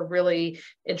state. So it's a really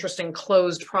interesting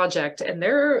closed project, and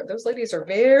those ladies are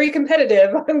very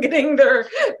competitive on getting their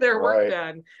work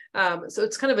done. So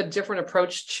it's kind of a different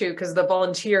approach because the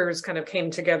volunteers kind of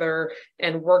came together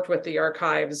and worked with the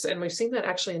archives, and we've seen that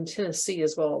actually in Tennessee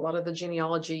as well. A lot of the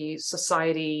genealogy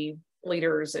society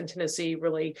leaders in Tennessee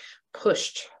really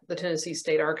pushed the Tennessee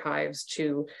State Archives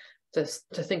to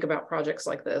think about projects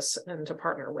like this and to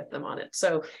partner with them on it.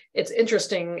 So it's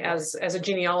interesting as a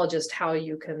genealogist how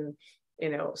you can,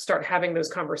 start having those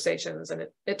conversations, and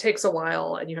it takes a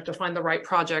while, and you have to find the right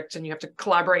project, and you have to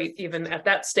collaborate even at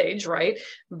that stage, right?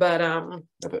 But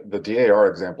the DAR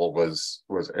example was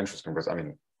interesting because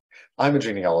I'm a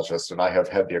genealogist, and I have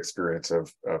had the experience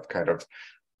of kind of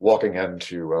walking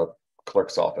into a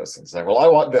clerk's office and saying, well, I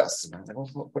want this. And I'm like,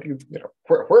 well, what do you,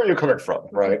 where are you coming from,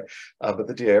 right? But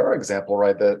the DAR example,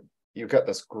 right, that you've got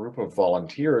this group of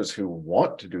volunteers who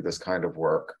want to do this kind of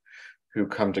work, who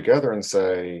come together and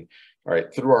say, all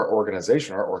right, through our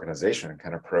organization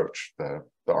can approach the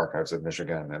archives of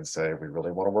Michigan and say, we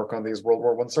really want to work on these World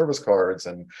War I service cards.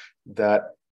 And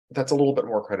that's a little bit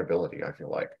more credibility, I feel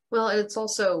like. Well, it's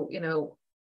also, as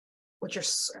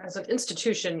an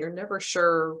institution, you're never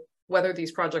sure whether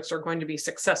these projects are going to be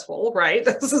successful, right?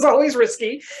 This is always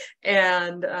risky.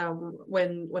 And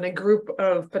when a group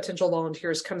of potential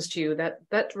volunteers comes to you,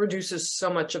 that reduces so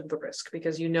much of the risk,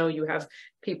 because you have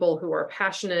people who are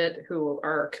passionate, who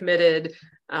are committed,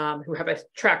 who have a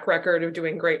track record of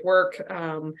doing great work.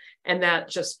 And that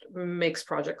just makes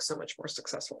projects so much more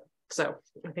successful. So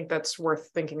I think that's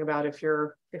worth thinking about if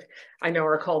I know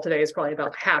our call today is probably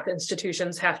about half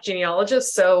institutions, half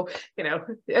genealogists. So, you know,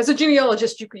 as a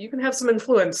genealogist, you can have some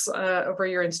influence over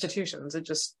your institutions. It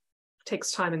just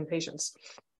takes time and patience.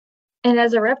 And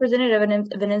as a representative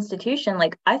of an institution,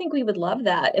 like, I think we would love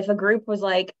that if a group was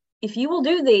like, if you will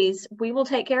do these, we will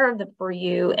take care of them for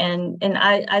you. And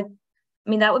I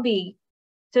mean, that would be,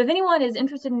 so if anyone is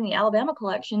interested in the Alabama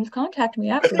collections, contact me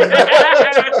afterwards.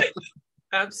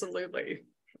 Absolutely.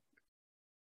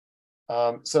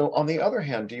 So on the other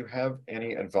hand, do you have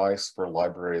any advice for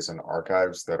libraries and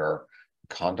archives that are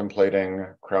contemplating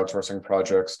crowdsourcing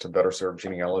projects to better serve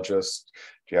genealogists?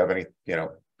 Do you have any, you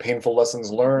know, painful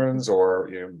lessons learned, or,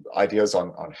 you know, ideas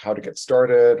on how to get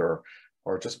started, or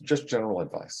just general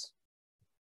advice?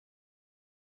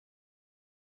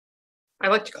 I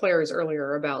liked Claire's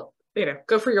earlier about, you know,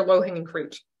 go for your low-hanging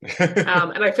fruit.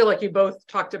 And I feel like you both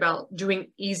talked about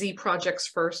doing easy projects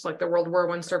first, like the World War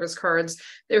I service cards.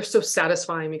 They're so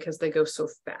satisfying because they go so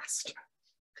fast.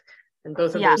 And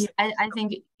both of those. I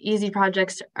think easy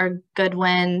projects are good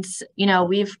wins. You know,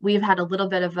 we've had a little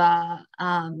bit of a,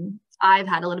 I've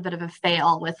had a little bit of a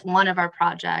fail with one of our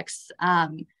projects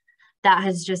that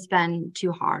has just been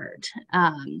too hard.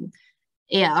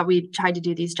 Yeah, we tried to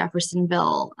do these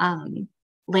Jeffersonville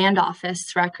land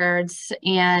office records,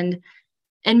 and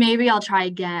maybe I'll try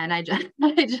again.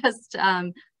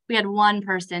 We had one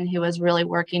person who was really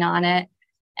working on it,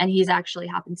 and he's actually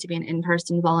happens to be an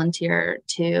in-person volunteer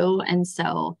too. And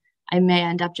so I may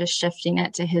end up just shifting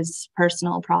it to his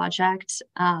personal project.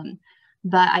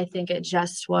 But I think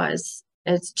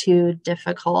it's too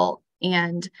difficult.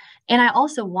 And I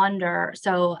also wonder,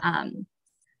 so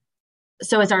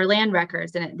it's our land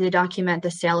records, and they document the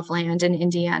sale of land in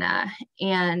Indiana,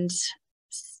 and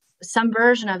some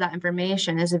version of that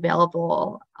information is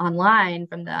available online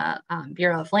from the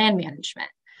Bureau of Land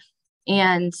Management.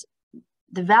 And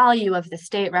the value of the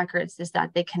state records is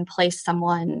that they can place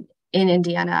someone in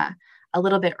Indiana a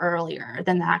little bit earlier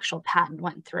than the actual patent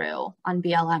went through on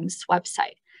BLM's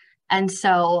website. And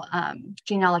so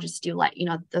genealogists do let, you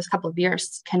know, those couple of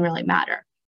years can really matter.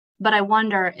 But I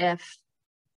wonder if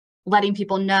letting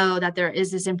people know that there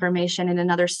is this information in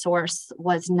another source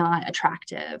was not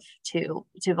attractive to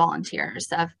volunteers,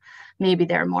 of maybe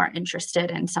they're more interested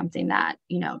in something that,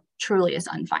 you know, truly is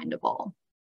unfindable.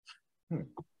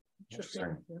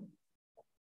 Interesting.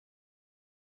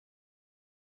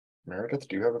 Meredith,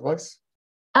 do you have advice?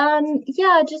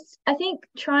 Yeah, just I think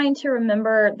trying to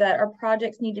remember that our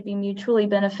projects need to be mutually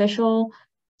beneficial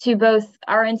to both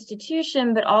our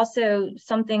institution, but also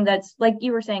something that's, like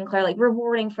you were saying, Claire, like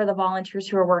rewarding for the volunteers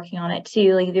who are working on it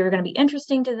too. Like they're going to be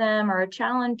interesting to them, or a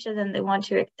challenge to them they want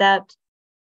to accept.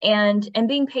 And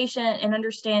being patient and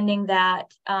understanding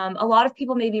that a lot of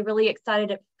people may be really excited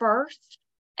at first,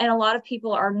 and a lot of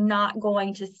people are not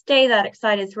going to stay that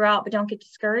excited throughout, but don't get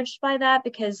discouraged by that,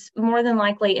 because more than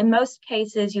likely, in most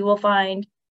cases, you will find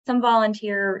some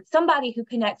volunteer, somebody who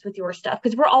connects with your stuff,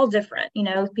 because we're all different. You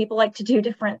know, people like to do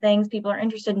different things. People are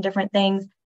interested in different things.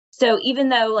 So even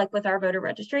though, like with our voter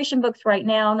registration books right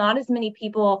now, not as many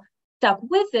people stuck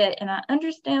with it, and I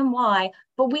understand why,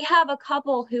 but we have a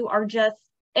couple who are just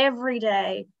every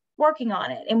day working on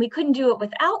it, and we couldn't do it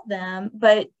without them.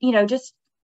 But, you know, just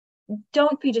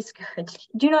don't be discouraged.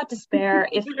 Do not despair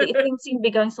if things seem to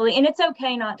be going slowly. And it's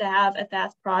okay not to have a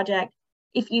fast project.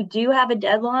 If you do have a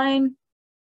deadline,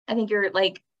 I think you're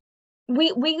like,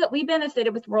 we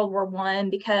benefited with World War I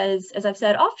because, as I've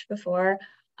said oft before,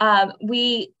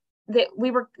 there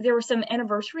were some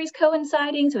anniversaries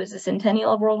coinciding. So it was the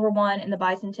centennial of World War I and the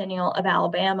bicentennial of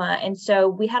Alabama. And so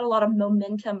we had a lot of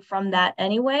momentum from that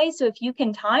anyway. So if you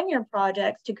can time your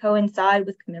projects to coincide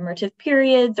with commemorative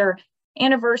periods or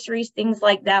anniversaries, things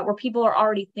like that, where people are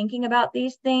already thinking about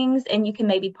these things, and you can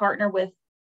maybe partner with,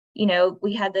 you know,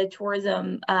 we had the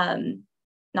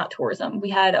we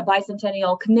had a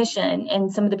bicentennial commission,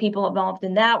 and some of the people involved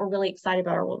in that were really excited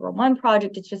about our World War I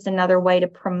project. It's just another way to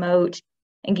promote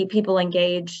and get people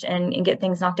engaged and get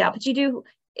things knocked out. But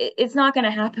it's not going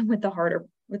to happen with the harder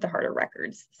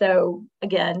records. So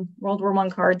again, World War I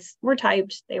cards were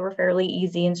typed. They were fairly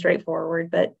easy and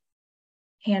straightforward, but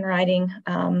handwriting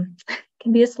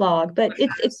can be a slog, but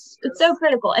it's so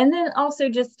critical. And then also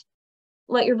just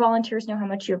let your volunteers know how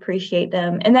much you appreciate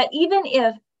them, and that even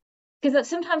if, because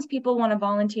sometimes people want to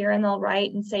volunteer and they'll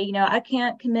write and say, you know, I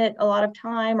can't commit a lot of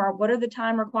time, or what are the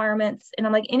time requirements? And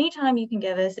I'm like, any time you can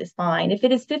give us is fine. If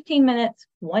it is 15 minutes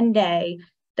one day,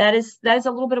 that is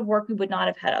a little bit of work we would not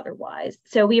have had otherwise.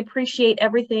 So we appreciate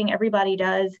everything everybody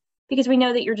does, because we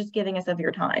know that you're just giving us of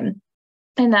your time.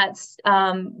 And that's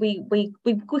we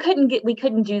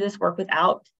couldn't do this work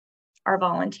without our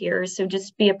volunteers. So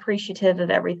just be appreciative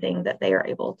of everything that they are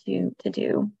able to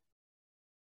do.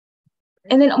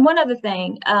 And then one other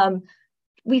thing,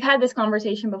 we've had this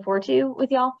conversation before too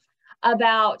with y'all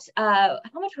about how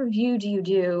much review do you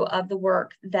do of the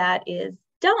work that is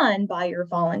done by your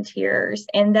volunteers,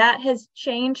 and that has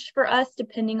changed for us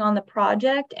depending on the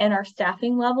project and our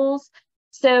staffing levels.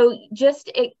 So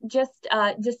just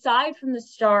decide from the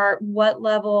start what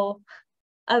level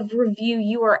of review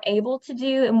you are able to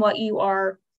do and what you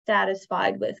are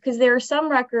satisfied with, because there are some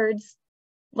records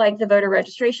like the voter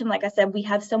registration. Like I said, we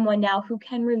have someone now who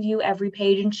can review every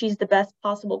page, and she's the best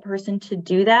possible person to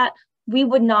do that. We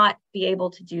would not be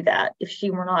able to do that if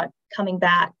she were not coming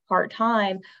back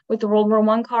part-time. With the World War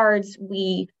I cards,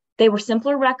 they were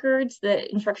simpler records,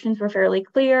 the instructions were fairly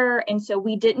clear, and so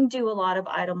we didn't do a lot of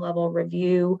item level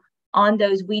review on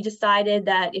those. We decided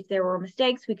that if there were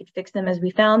mistakes, we could fix them as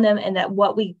we found them, and that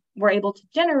what we were able to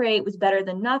generate was better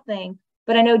than nothing.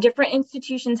 But I know different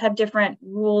institutions have different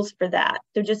rules for that.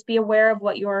 So just be aware of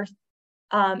what your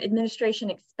administration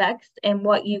expects and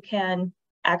what you can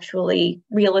actually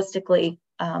realistically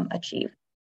achieve.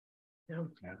 Yeah,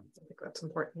 I think that's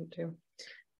important too.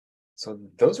 So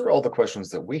those are all the questions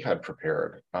that we had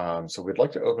prepared. So we'd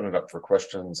like to open it up for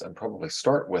questions and probably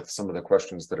start with some of the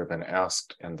questions that have been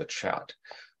asked in the chat.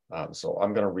 So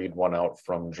I'm going to read one out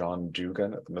from John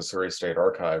Dugan at the Missouri State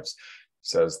Archives.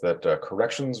 Says that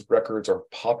corrections records are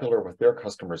popular with their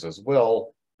customers as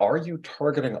well. Are you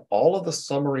targeting all of the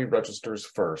summary registers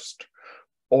first,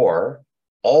 or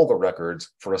all the records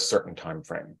for a certain time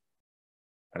frame?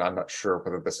 And I'm not sure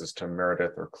whether this is to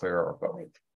Meredith or Claire or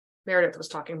both. Meredith was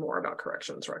talking more about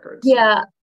corrections records. Yeah,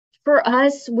 for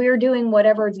us, we're doing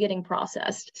whatever is getting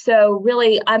processed. So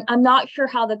really, I'm not sure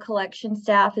how the collection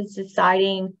staff is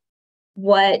deciding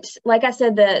what, like I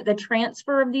said, the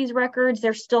transfer of these records,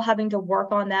 they're still having to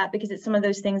work on that, because it's some of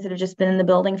those things that have just been in the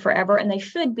building forever and they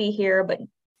should be here, but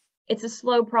it's a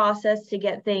slow process to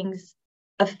get things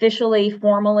officially,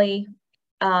 formally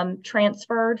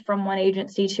transferred from one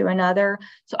agency to another.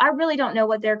 So I really don't know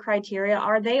what their criteria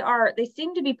are. They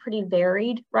seem to be pretty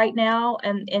varied right now.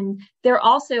 And they're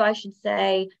also, I should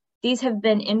say, these have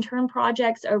been intern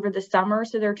projects over the summer.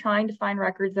 So they're trying to find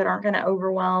records that aren't going to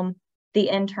overwhelm the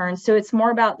interns. So it's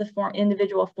more about the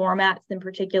individual formats than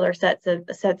particular sets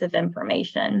of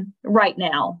information right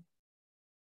now.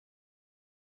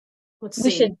 Let's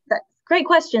see. Great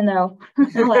question though.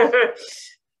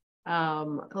 Let's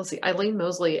see. Eileen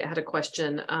Mosley had a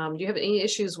question. Do you have any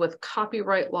issues with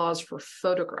copyright laws for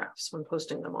photographs when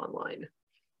posting them online?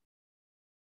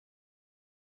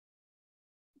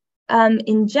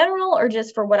 In general, or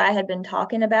just for what I had been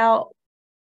talking about?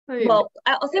 Well,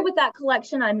 I'll say with that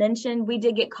collection I mentioned, we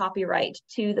did get copyright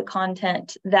to the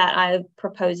content that I'm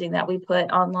proposing that we put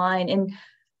online. And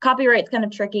copyright's kind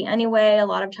of tricky anyway. A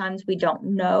lot of times we don't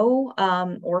know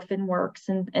orphan works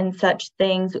and such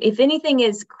things. If anything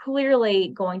is clearly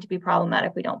going to be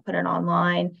problematic, we don't put it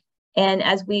online. And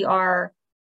as we are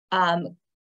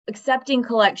accepting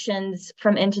collections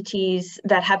from entities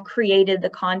that have created the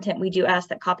content, we do ask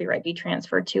that copyright be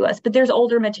transferred to us. But there's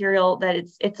older material that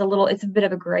it's a bit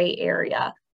of a gray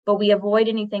area, but we avoid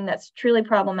anything that's truly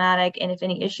problematic. And if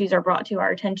any issues are brought to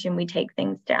our attention, we take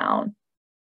things down.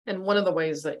 And one of the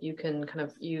ways that you can kind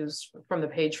of use from the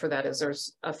page for that is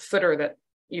there's a footer that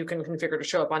you can configure to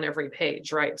show up on every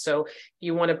page, right? So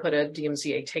you want to put a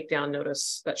DMCA takedown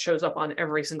notice that shows up on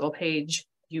every single page,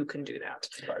 you can do that,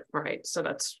 right? So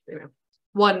that's,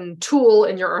 one tool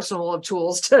in your arsenal of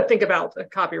tools to think about the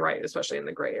copyright, especially in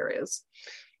the gray areas.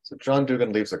 So John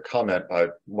Dugan leaves a comment,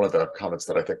 one of the comments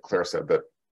that I think Claire said that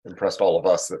impressed all of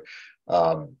us,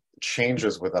 that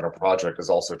changes within a project is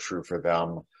also true for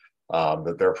them,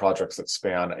 that there are projects that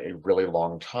span a really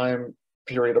long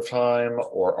period of time,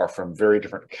 or are from very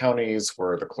different counties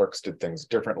where the clerks did things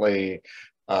differently.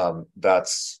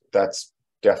 That's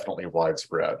definitely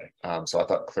widespread. So I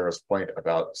thought Claire's point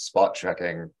about spot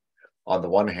checking on the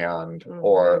one hand,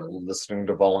 or listening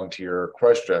to volunteer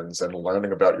questions and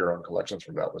learning about your own collections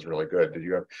from that was really good. Did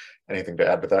you have anything to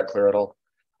add to that, Claire, at all?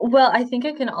 Well, I think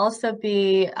it can also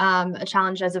be a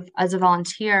challenge as a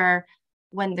volunteer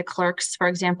when the clerks, for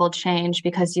example, change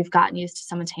because you've gotten used to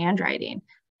someone's handwriting,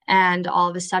 and all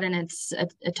of a sudden it's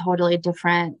a totally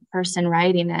different person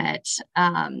writing it.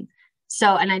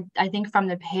 So, and I think from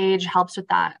the page helps with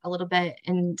that a little bit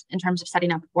in terms of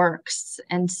setting up works.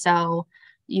 And so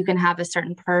you can have a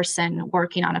certain person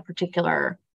working on a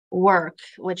particular work,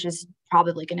 which is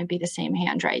probably going to be the same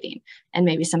handwriting, and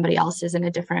maybe somebody else is in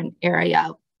a different area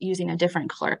using a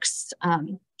different clerk's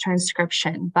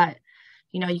transcription. But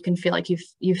you can feel like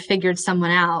you've figured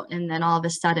someone out, and then all of a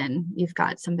sudden you've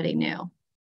got somebody new.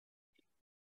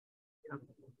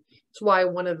 That's why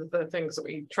one of the things that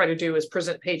we try to do is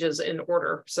present pages in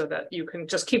order so that you can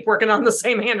just keep working on the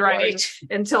same handwriting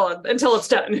until it's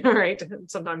done. All right.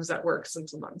 And sometimes that works and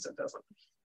sometimes it doesn't.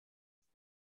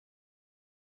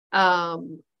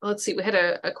 Let's see, we had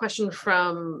a question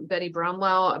from Betty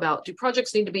Brownlow about, do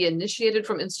projects need to be initiated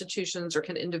from institutions or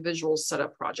can individuals set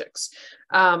up projects?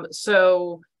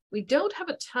 So we don't have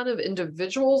a ton of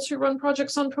individuals who run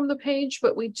projects on From the Page,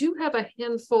 but we do have a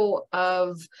handful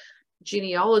of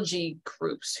genealogy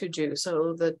groups who do.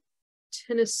 So the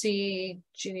Tennessee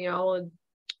Genealogy,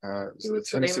 the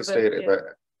Tennessee State,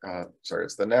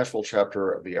 it's the national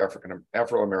chapter of the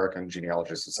Afro-American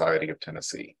Genealogy Society of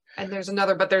Tennessee. And there's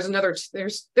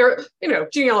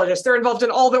genealogists, they're involved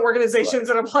in all the organizations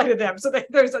that apply to them. So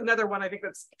there's another one, I think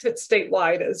that's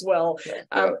statewide as well.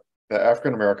 The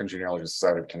African American Genealogy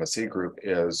Society of Tennessee group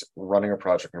is running a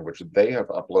project in which they have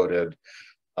uploaded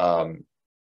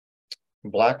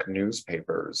Black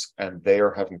newspapers, and they are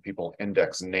having people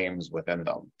index names within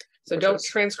them. So don't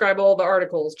transcribe all the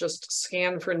articles, just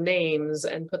scan for names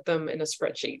and put them in a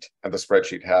spreadsheet. And the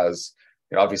spreadsheet has,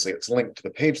 obviously it's linked to the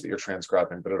page that you're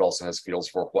transcribing, but it also has fields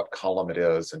for what column it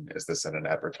is, and is this in an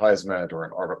advertisement or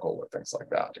an article or things like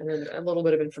that. And then a little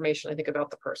bit of information, I think, about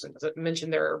the person. Does it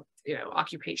mention their,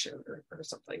 occupation or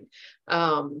something?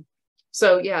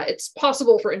 So yeah, it's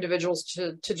possible for individuals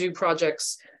to do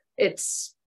projects.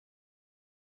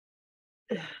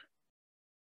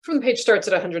 From the Page starts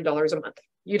at $100 a month.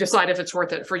 You decide if it's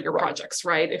worth it for your projects,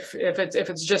 right? If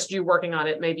it's just you working on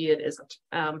it, maybe it isn't.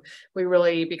 We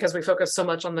really, because we focus so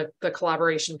much on the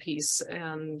collaboration piece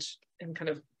and kind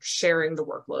of sharing the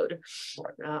workload.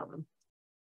 Right.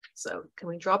 So can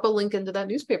we drop a link into that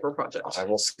newspaper project? I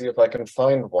will see if I can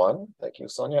find one. Thank you,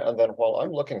 Sonia. And then while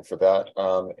I'm looking for that,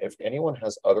 if anyone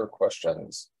has other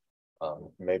questions,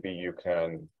 maybe you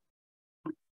can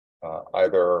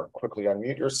either quickly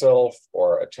unmute yourself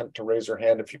or attempt to raise your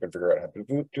hand if you can figure out how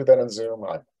to do that in Zoom.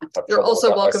 You're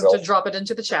also welcome to drop it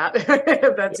into the chat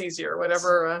if that's easier,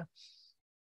 whatever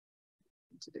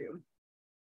to do.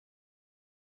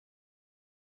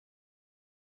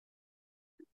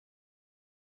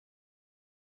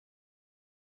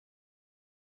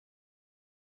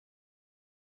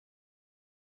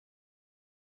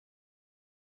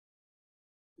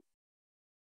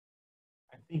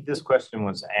 I think this question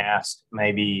was asked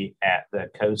maybe at the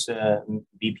COSA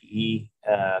BPE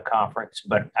conference,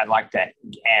 but I'd like to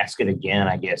ask it again,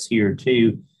 I guess, here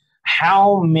too.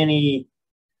 How many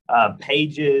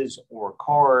pages or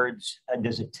cards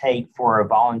does it take for a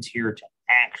volunteer to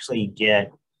actually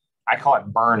get, I call it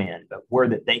burn-in, but where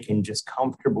that they can just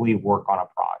comfortably work on a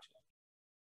project?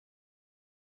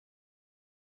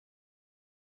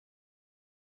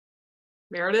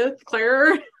 Meredith,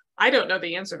 Claire? I don't know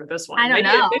the answer to this one. I don't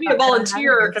know. Maybe a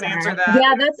volunteer can answer that.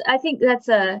 Yeah, I think that's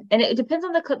and it depends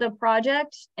on the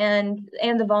project and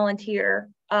the volunteer.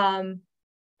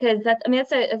 Because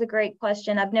that's a great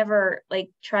question. I've never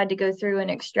tried to go through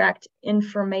and extract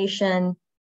information.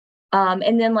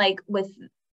 And then with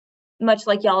much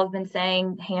like y'all have been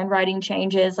saying, handwriting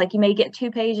changes. You may get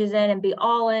 2 pages in and be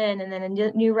all in, and then a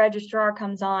new registrar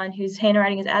comes on whose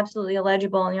handwriting is absolutely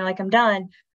illegible, and you're like, I'm done.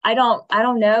 I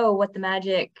don't know what the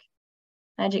magic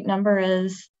number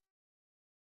is.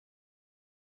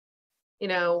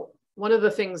 One of the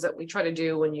things that we try to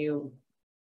do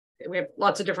we have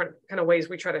lots of different kind of ways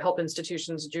we try to help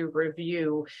institutions do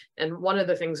review. And one of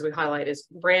the things we highlight is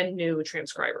brand new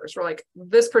transcribers. We're like,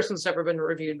 this person's never been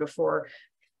reviewed before.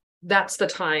 That's the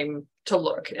time to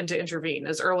look and to intervene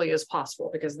as early as possible,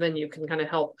 because then you can kind of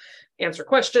help answer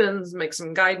questions, make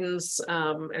some guidance,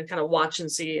 and kind of watch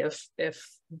and see if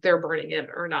they're burning in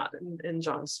or not in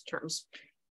John's terms.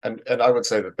 And I would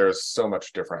say that there's so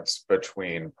much difference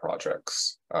between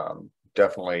projects.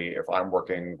 Definitely, if I'm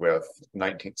working with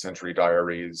 19th century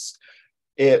diaries,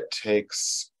 it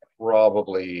takes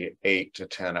probably 8 to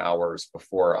 10 hours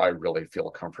before I really feel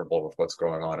comfortable with what's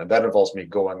going on. And that involves me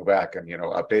going back and,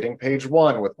 updating page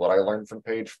 1 with what I learned from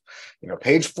page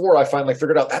 4, I finally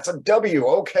figured out that's a W.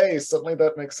 Okay, suddenly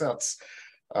that makes sense.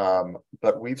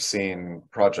 But we've seen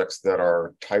projects that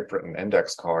are typewritten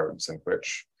index cards in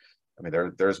which,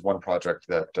 there's one project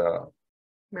that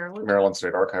Maryland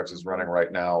State Archives is running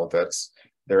right now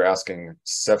they're asking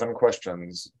 7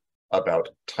 questions about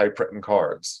typewritten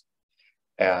cards.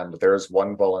 And there's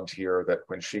one volunteer that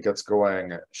when she gets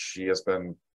going, she has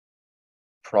been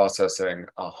processing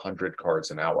 100 cards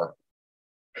an hour.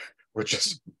 which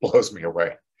just blows me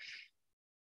away.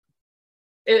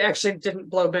 It actually didn't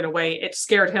blow Ben away. It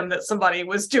scared him that somebody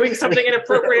was doing something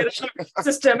inappropriate in our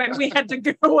system, and we had to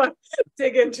go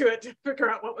dig into it to figure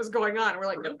out what was going on. We're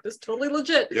like, nope, this is totally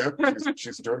legit. Yeah,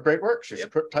 she's doing great work. She's a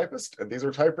quick typist, and these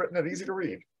are typewritten and easy to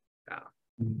read. Yeah.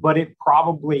 But it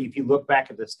probably, if you look back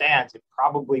at the stats, it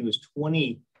probably was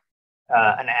 20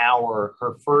 an hour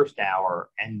her first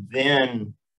hour, and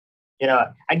then, you know,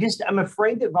 I'm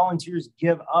afraid that volunteers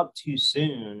give up too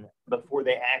soon before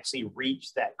they actually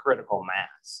reach that critical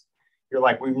mass. You're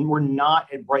like, we're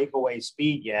not at breakaway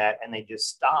speed yet, and they just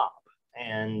stop.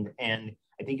 And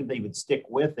I think if they would stick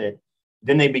with it,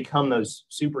 then they become those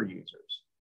super users.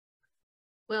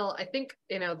 Well, I think,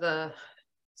 you know,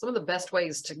 some of the best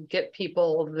ways to get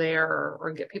people there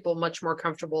or get people much more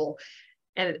comfortable,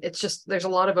 and it's just, there's a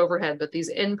lot of overhead, but these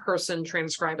in-person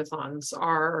transcribathons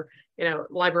are, you know,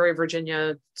 Library of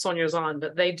Virginia, Sonia's on,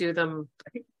 but they do them,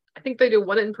 I think they do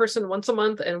one in person once a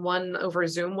month and one over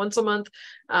Zoom once a month.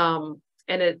 And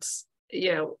it's,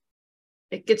 you know,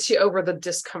 it gets you over the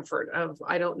discomfort of,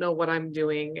 I don't know what I'm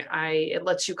doing. It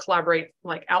lets you collaborate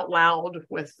like out loud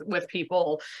with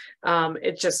people.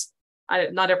 It just,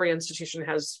 not every institution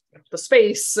has the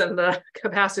space and the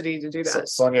capacity to do that. So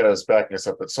Sonia is backing us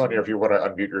up, but Sonia, if you want to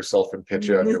unmute yourself and pitch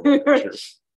in.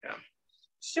 Yeah.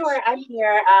 Sure, I'm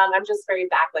here. I'm just very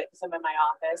backlit because I'm in my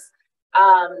office.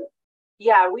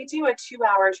 Yeah, we do a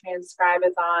 2-hour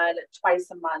transcribathon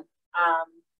twice a month.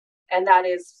 And that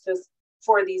is just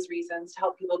for these reasons, to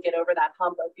help people get over that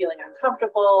hump of feeling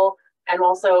uncomfortable. And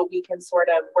also we can sort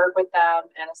of work with them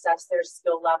and assess their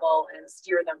skill level and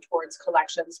steer them towards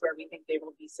collections where we think they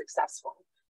will be successful.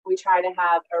 We try to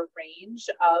have a range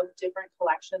of different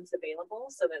collections available,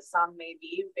 so that some may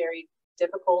be very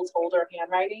difficult older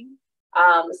handwriting.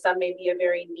 Some may be a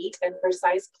very neat and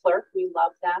precise clerk. We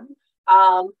love them.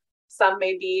 Some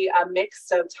may be a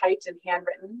mix of typed and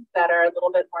handwritten that are a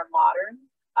little bit more modern.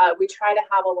 We try to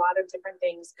have a lot of different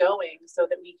things going so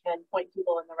that we can point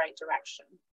people in the right direction.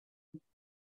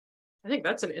 I think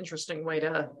that's an interesting way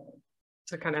to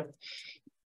kind of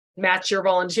match your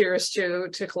volunteers to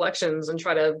collections and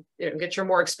try to, you know, get your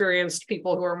more experienced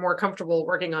people who are more comfortable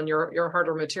working on your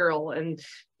harder material and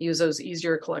use those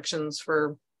easier collections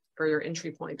for your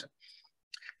entry point.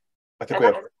 I think we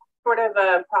have sort of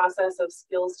a process of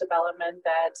skills development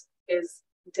that is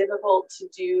difficult to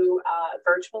do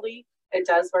virtually. It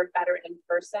does work better in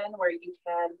person, where you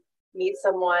can meet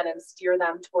someone and steer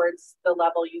them towards the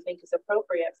level you think is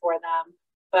appropriate for them.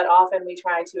 But often we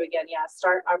try to, again,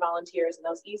 start our volunteers in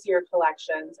those easier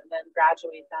collections and then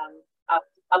graduate them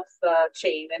up the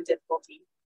chain in difficulty.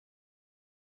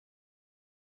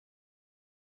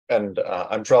 And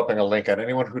I'm dropping a link on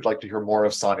anyone who'd like to hear more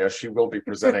of Sonia. She will be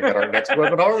presenting at our next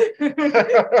webinar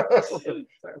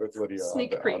with Lydia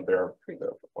on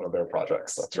one of their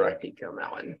projects. That's right. Peek on that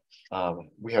one.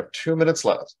 We have 2 minutes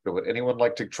left. Would anyone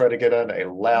like to try to get in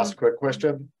a last quick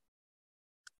question?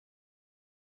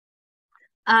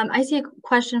 I see a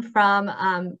question from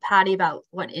Patty about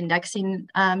what indexing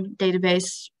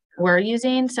database we're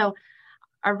using. So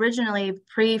originally,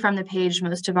 from the page,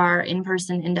 most of our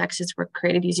in-person indexes were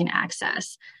created using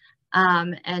Access.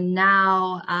 And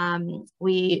now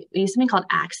we use something called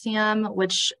Axiom,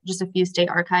 which just a few state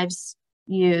archives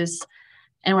use.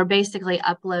 And we're basically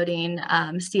uploading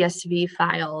CSV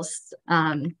files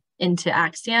into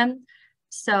Axiom.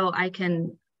 So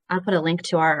I'll put a link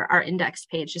to our index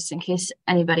page just in case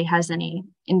anybody has any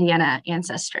Indiana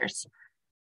ancestors.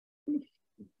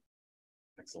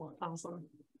 Excellent. Awesome.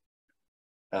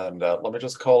 And let me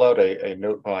just call out a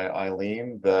note by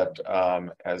Eileen that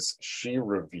as she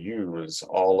reviews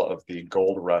all of the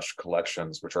Gold Rush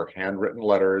collections, which are handwritten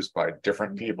letters by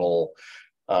different people,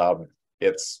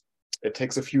 it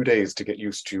takes a few days to get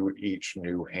used to each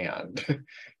new hand.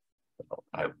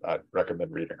 I'd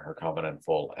recommend reading her comment in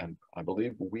full. And I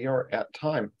believe we are at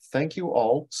time. Thank you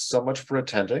all so much for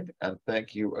attending. And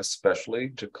thank you especially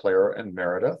to Claire and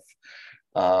Meredith,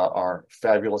 our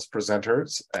fabulous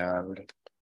presenters and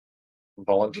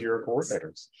volunteer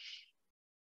coordinators.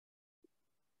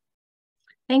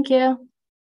 Thank you.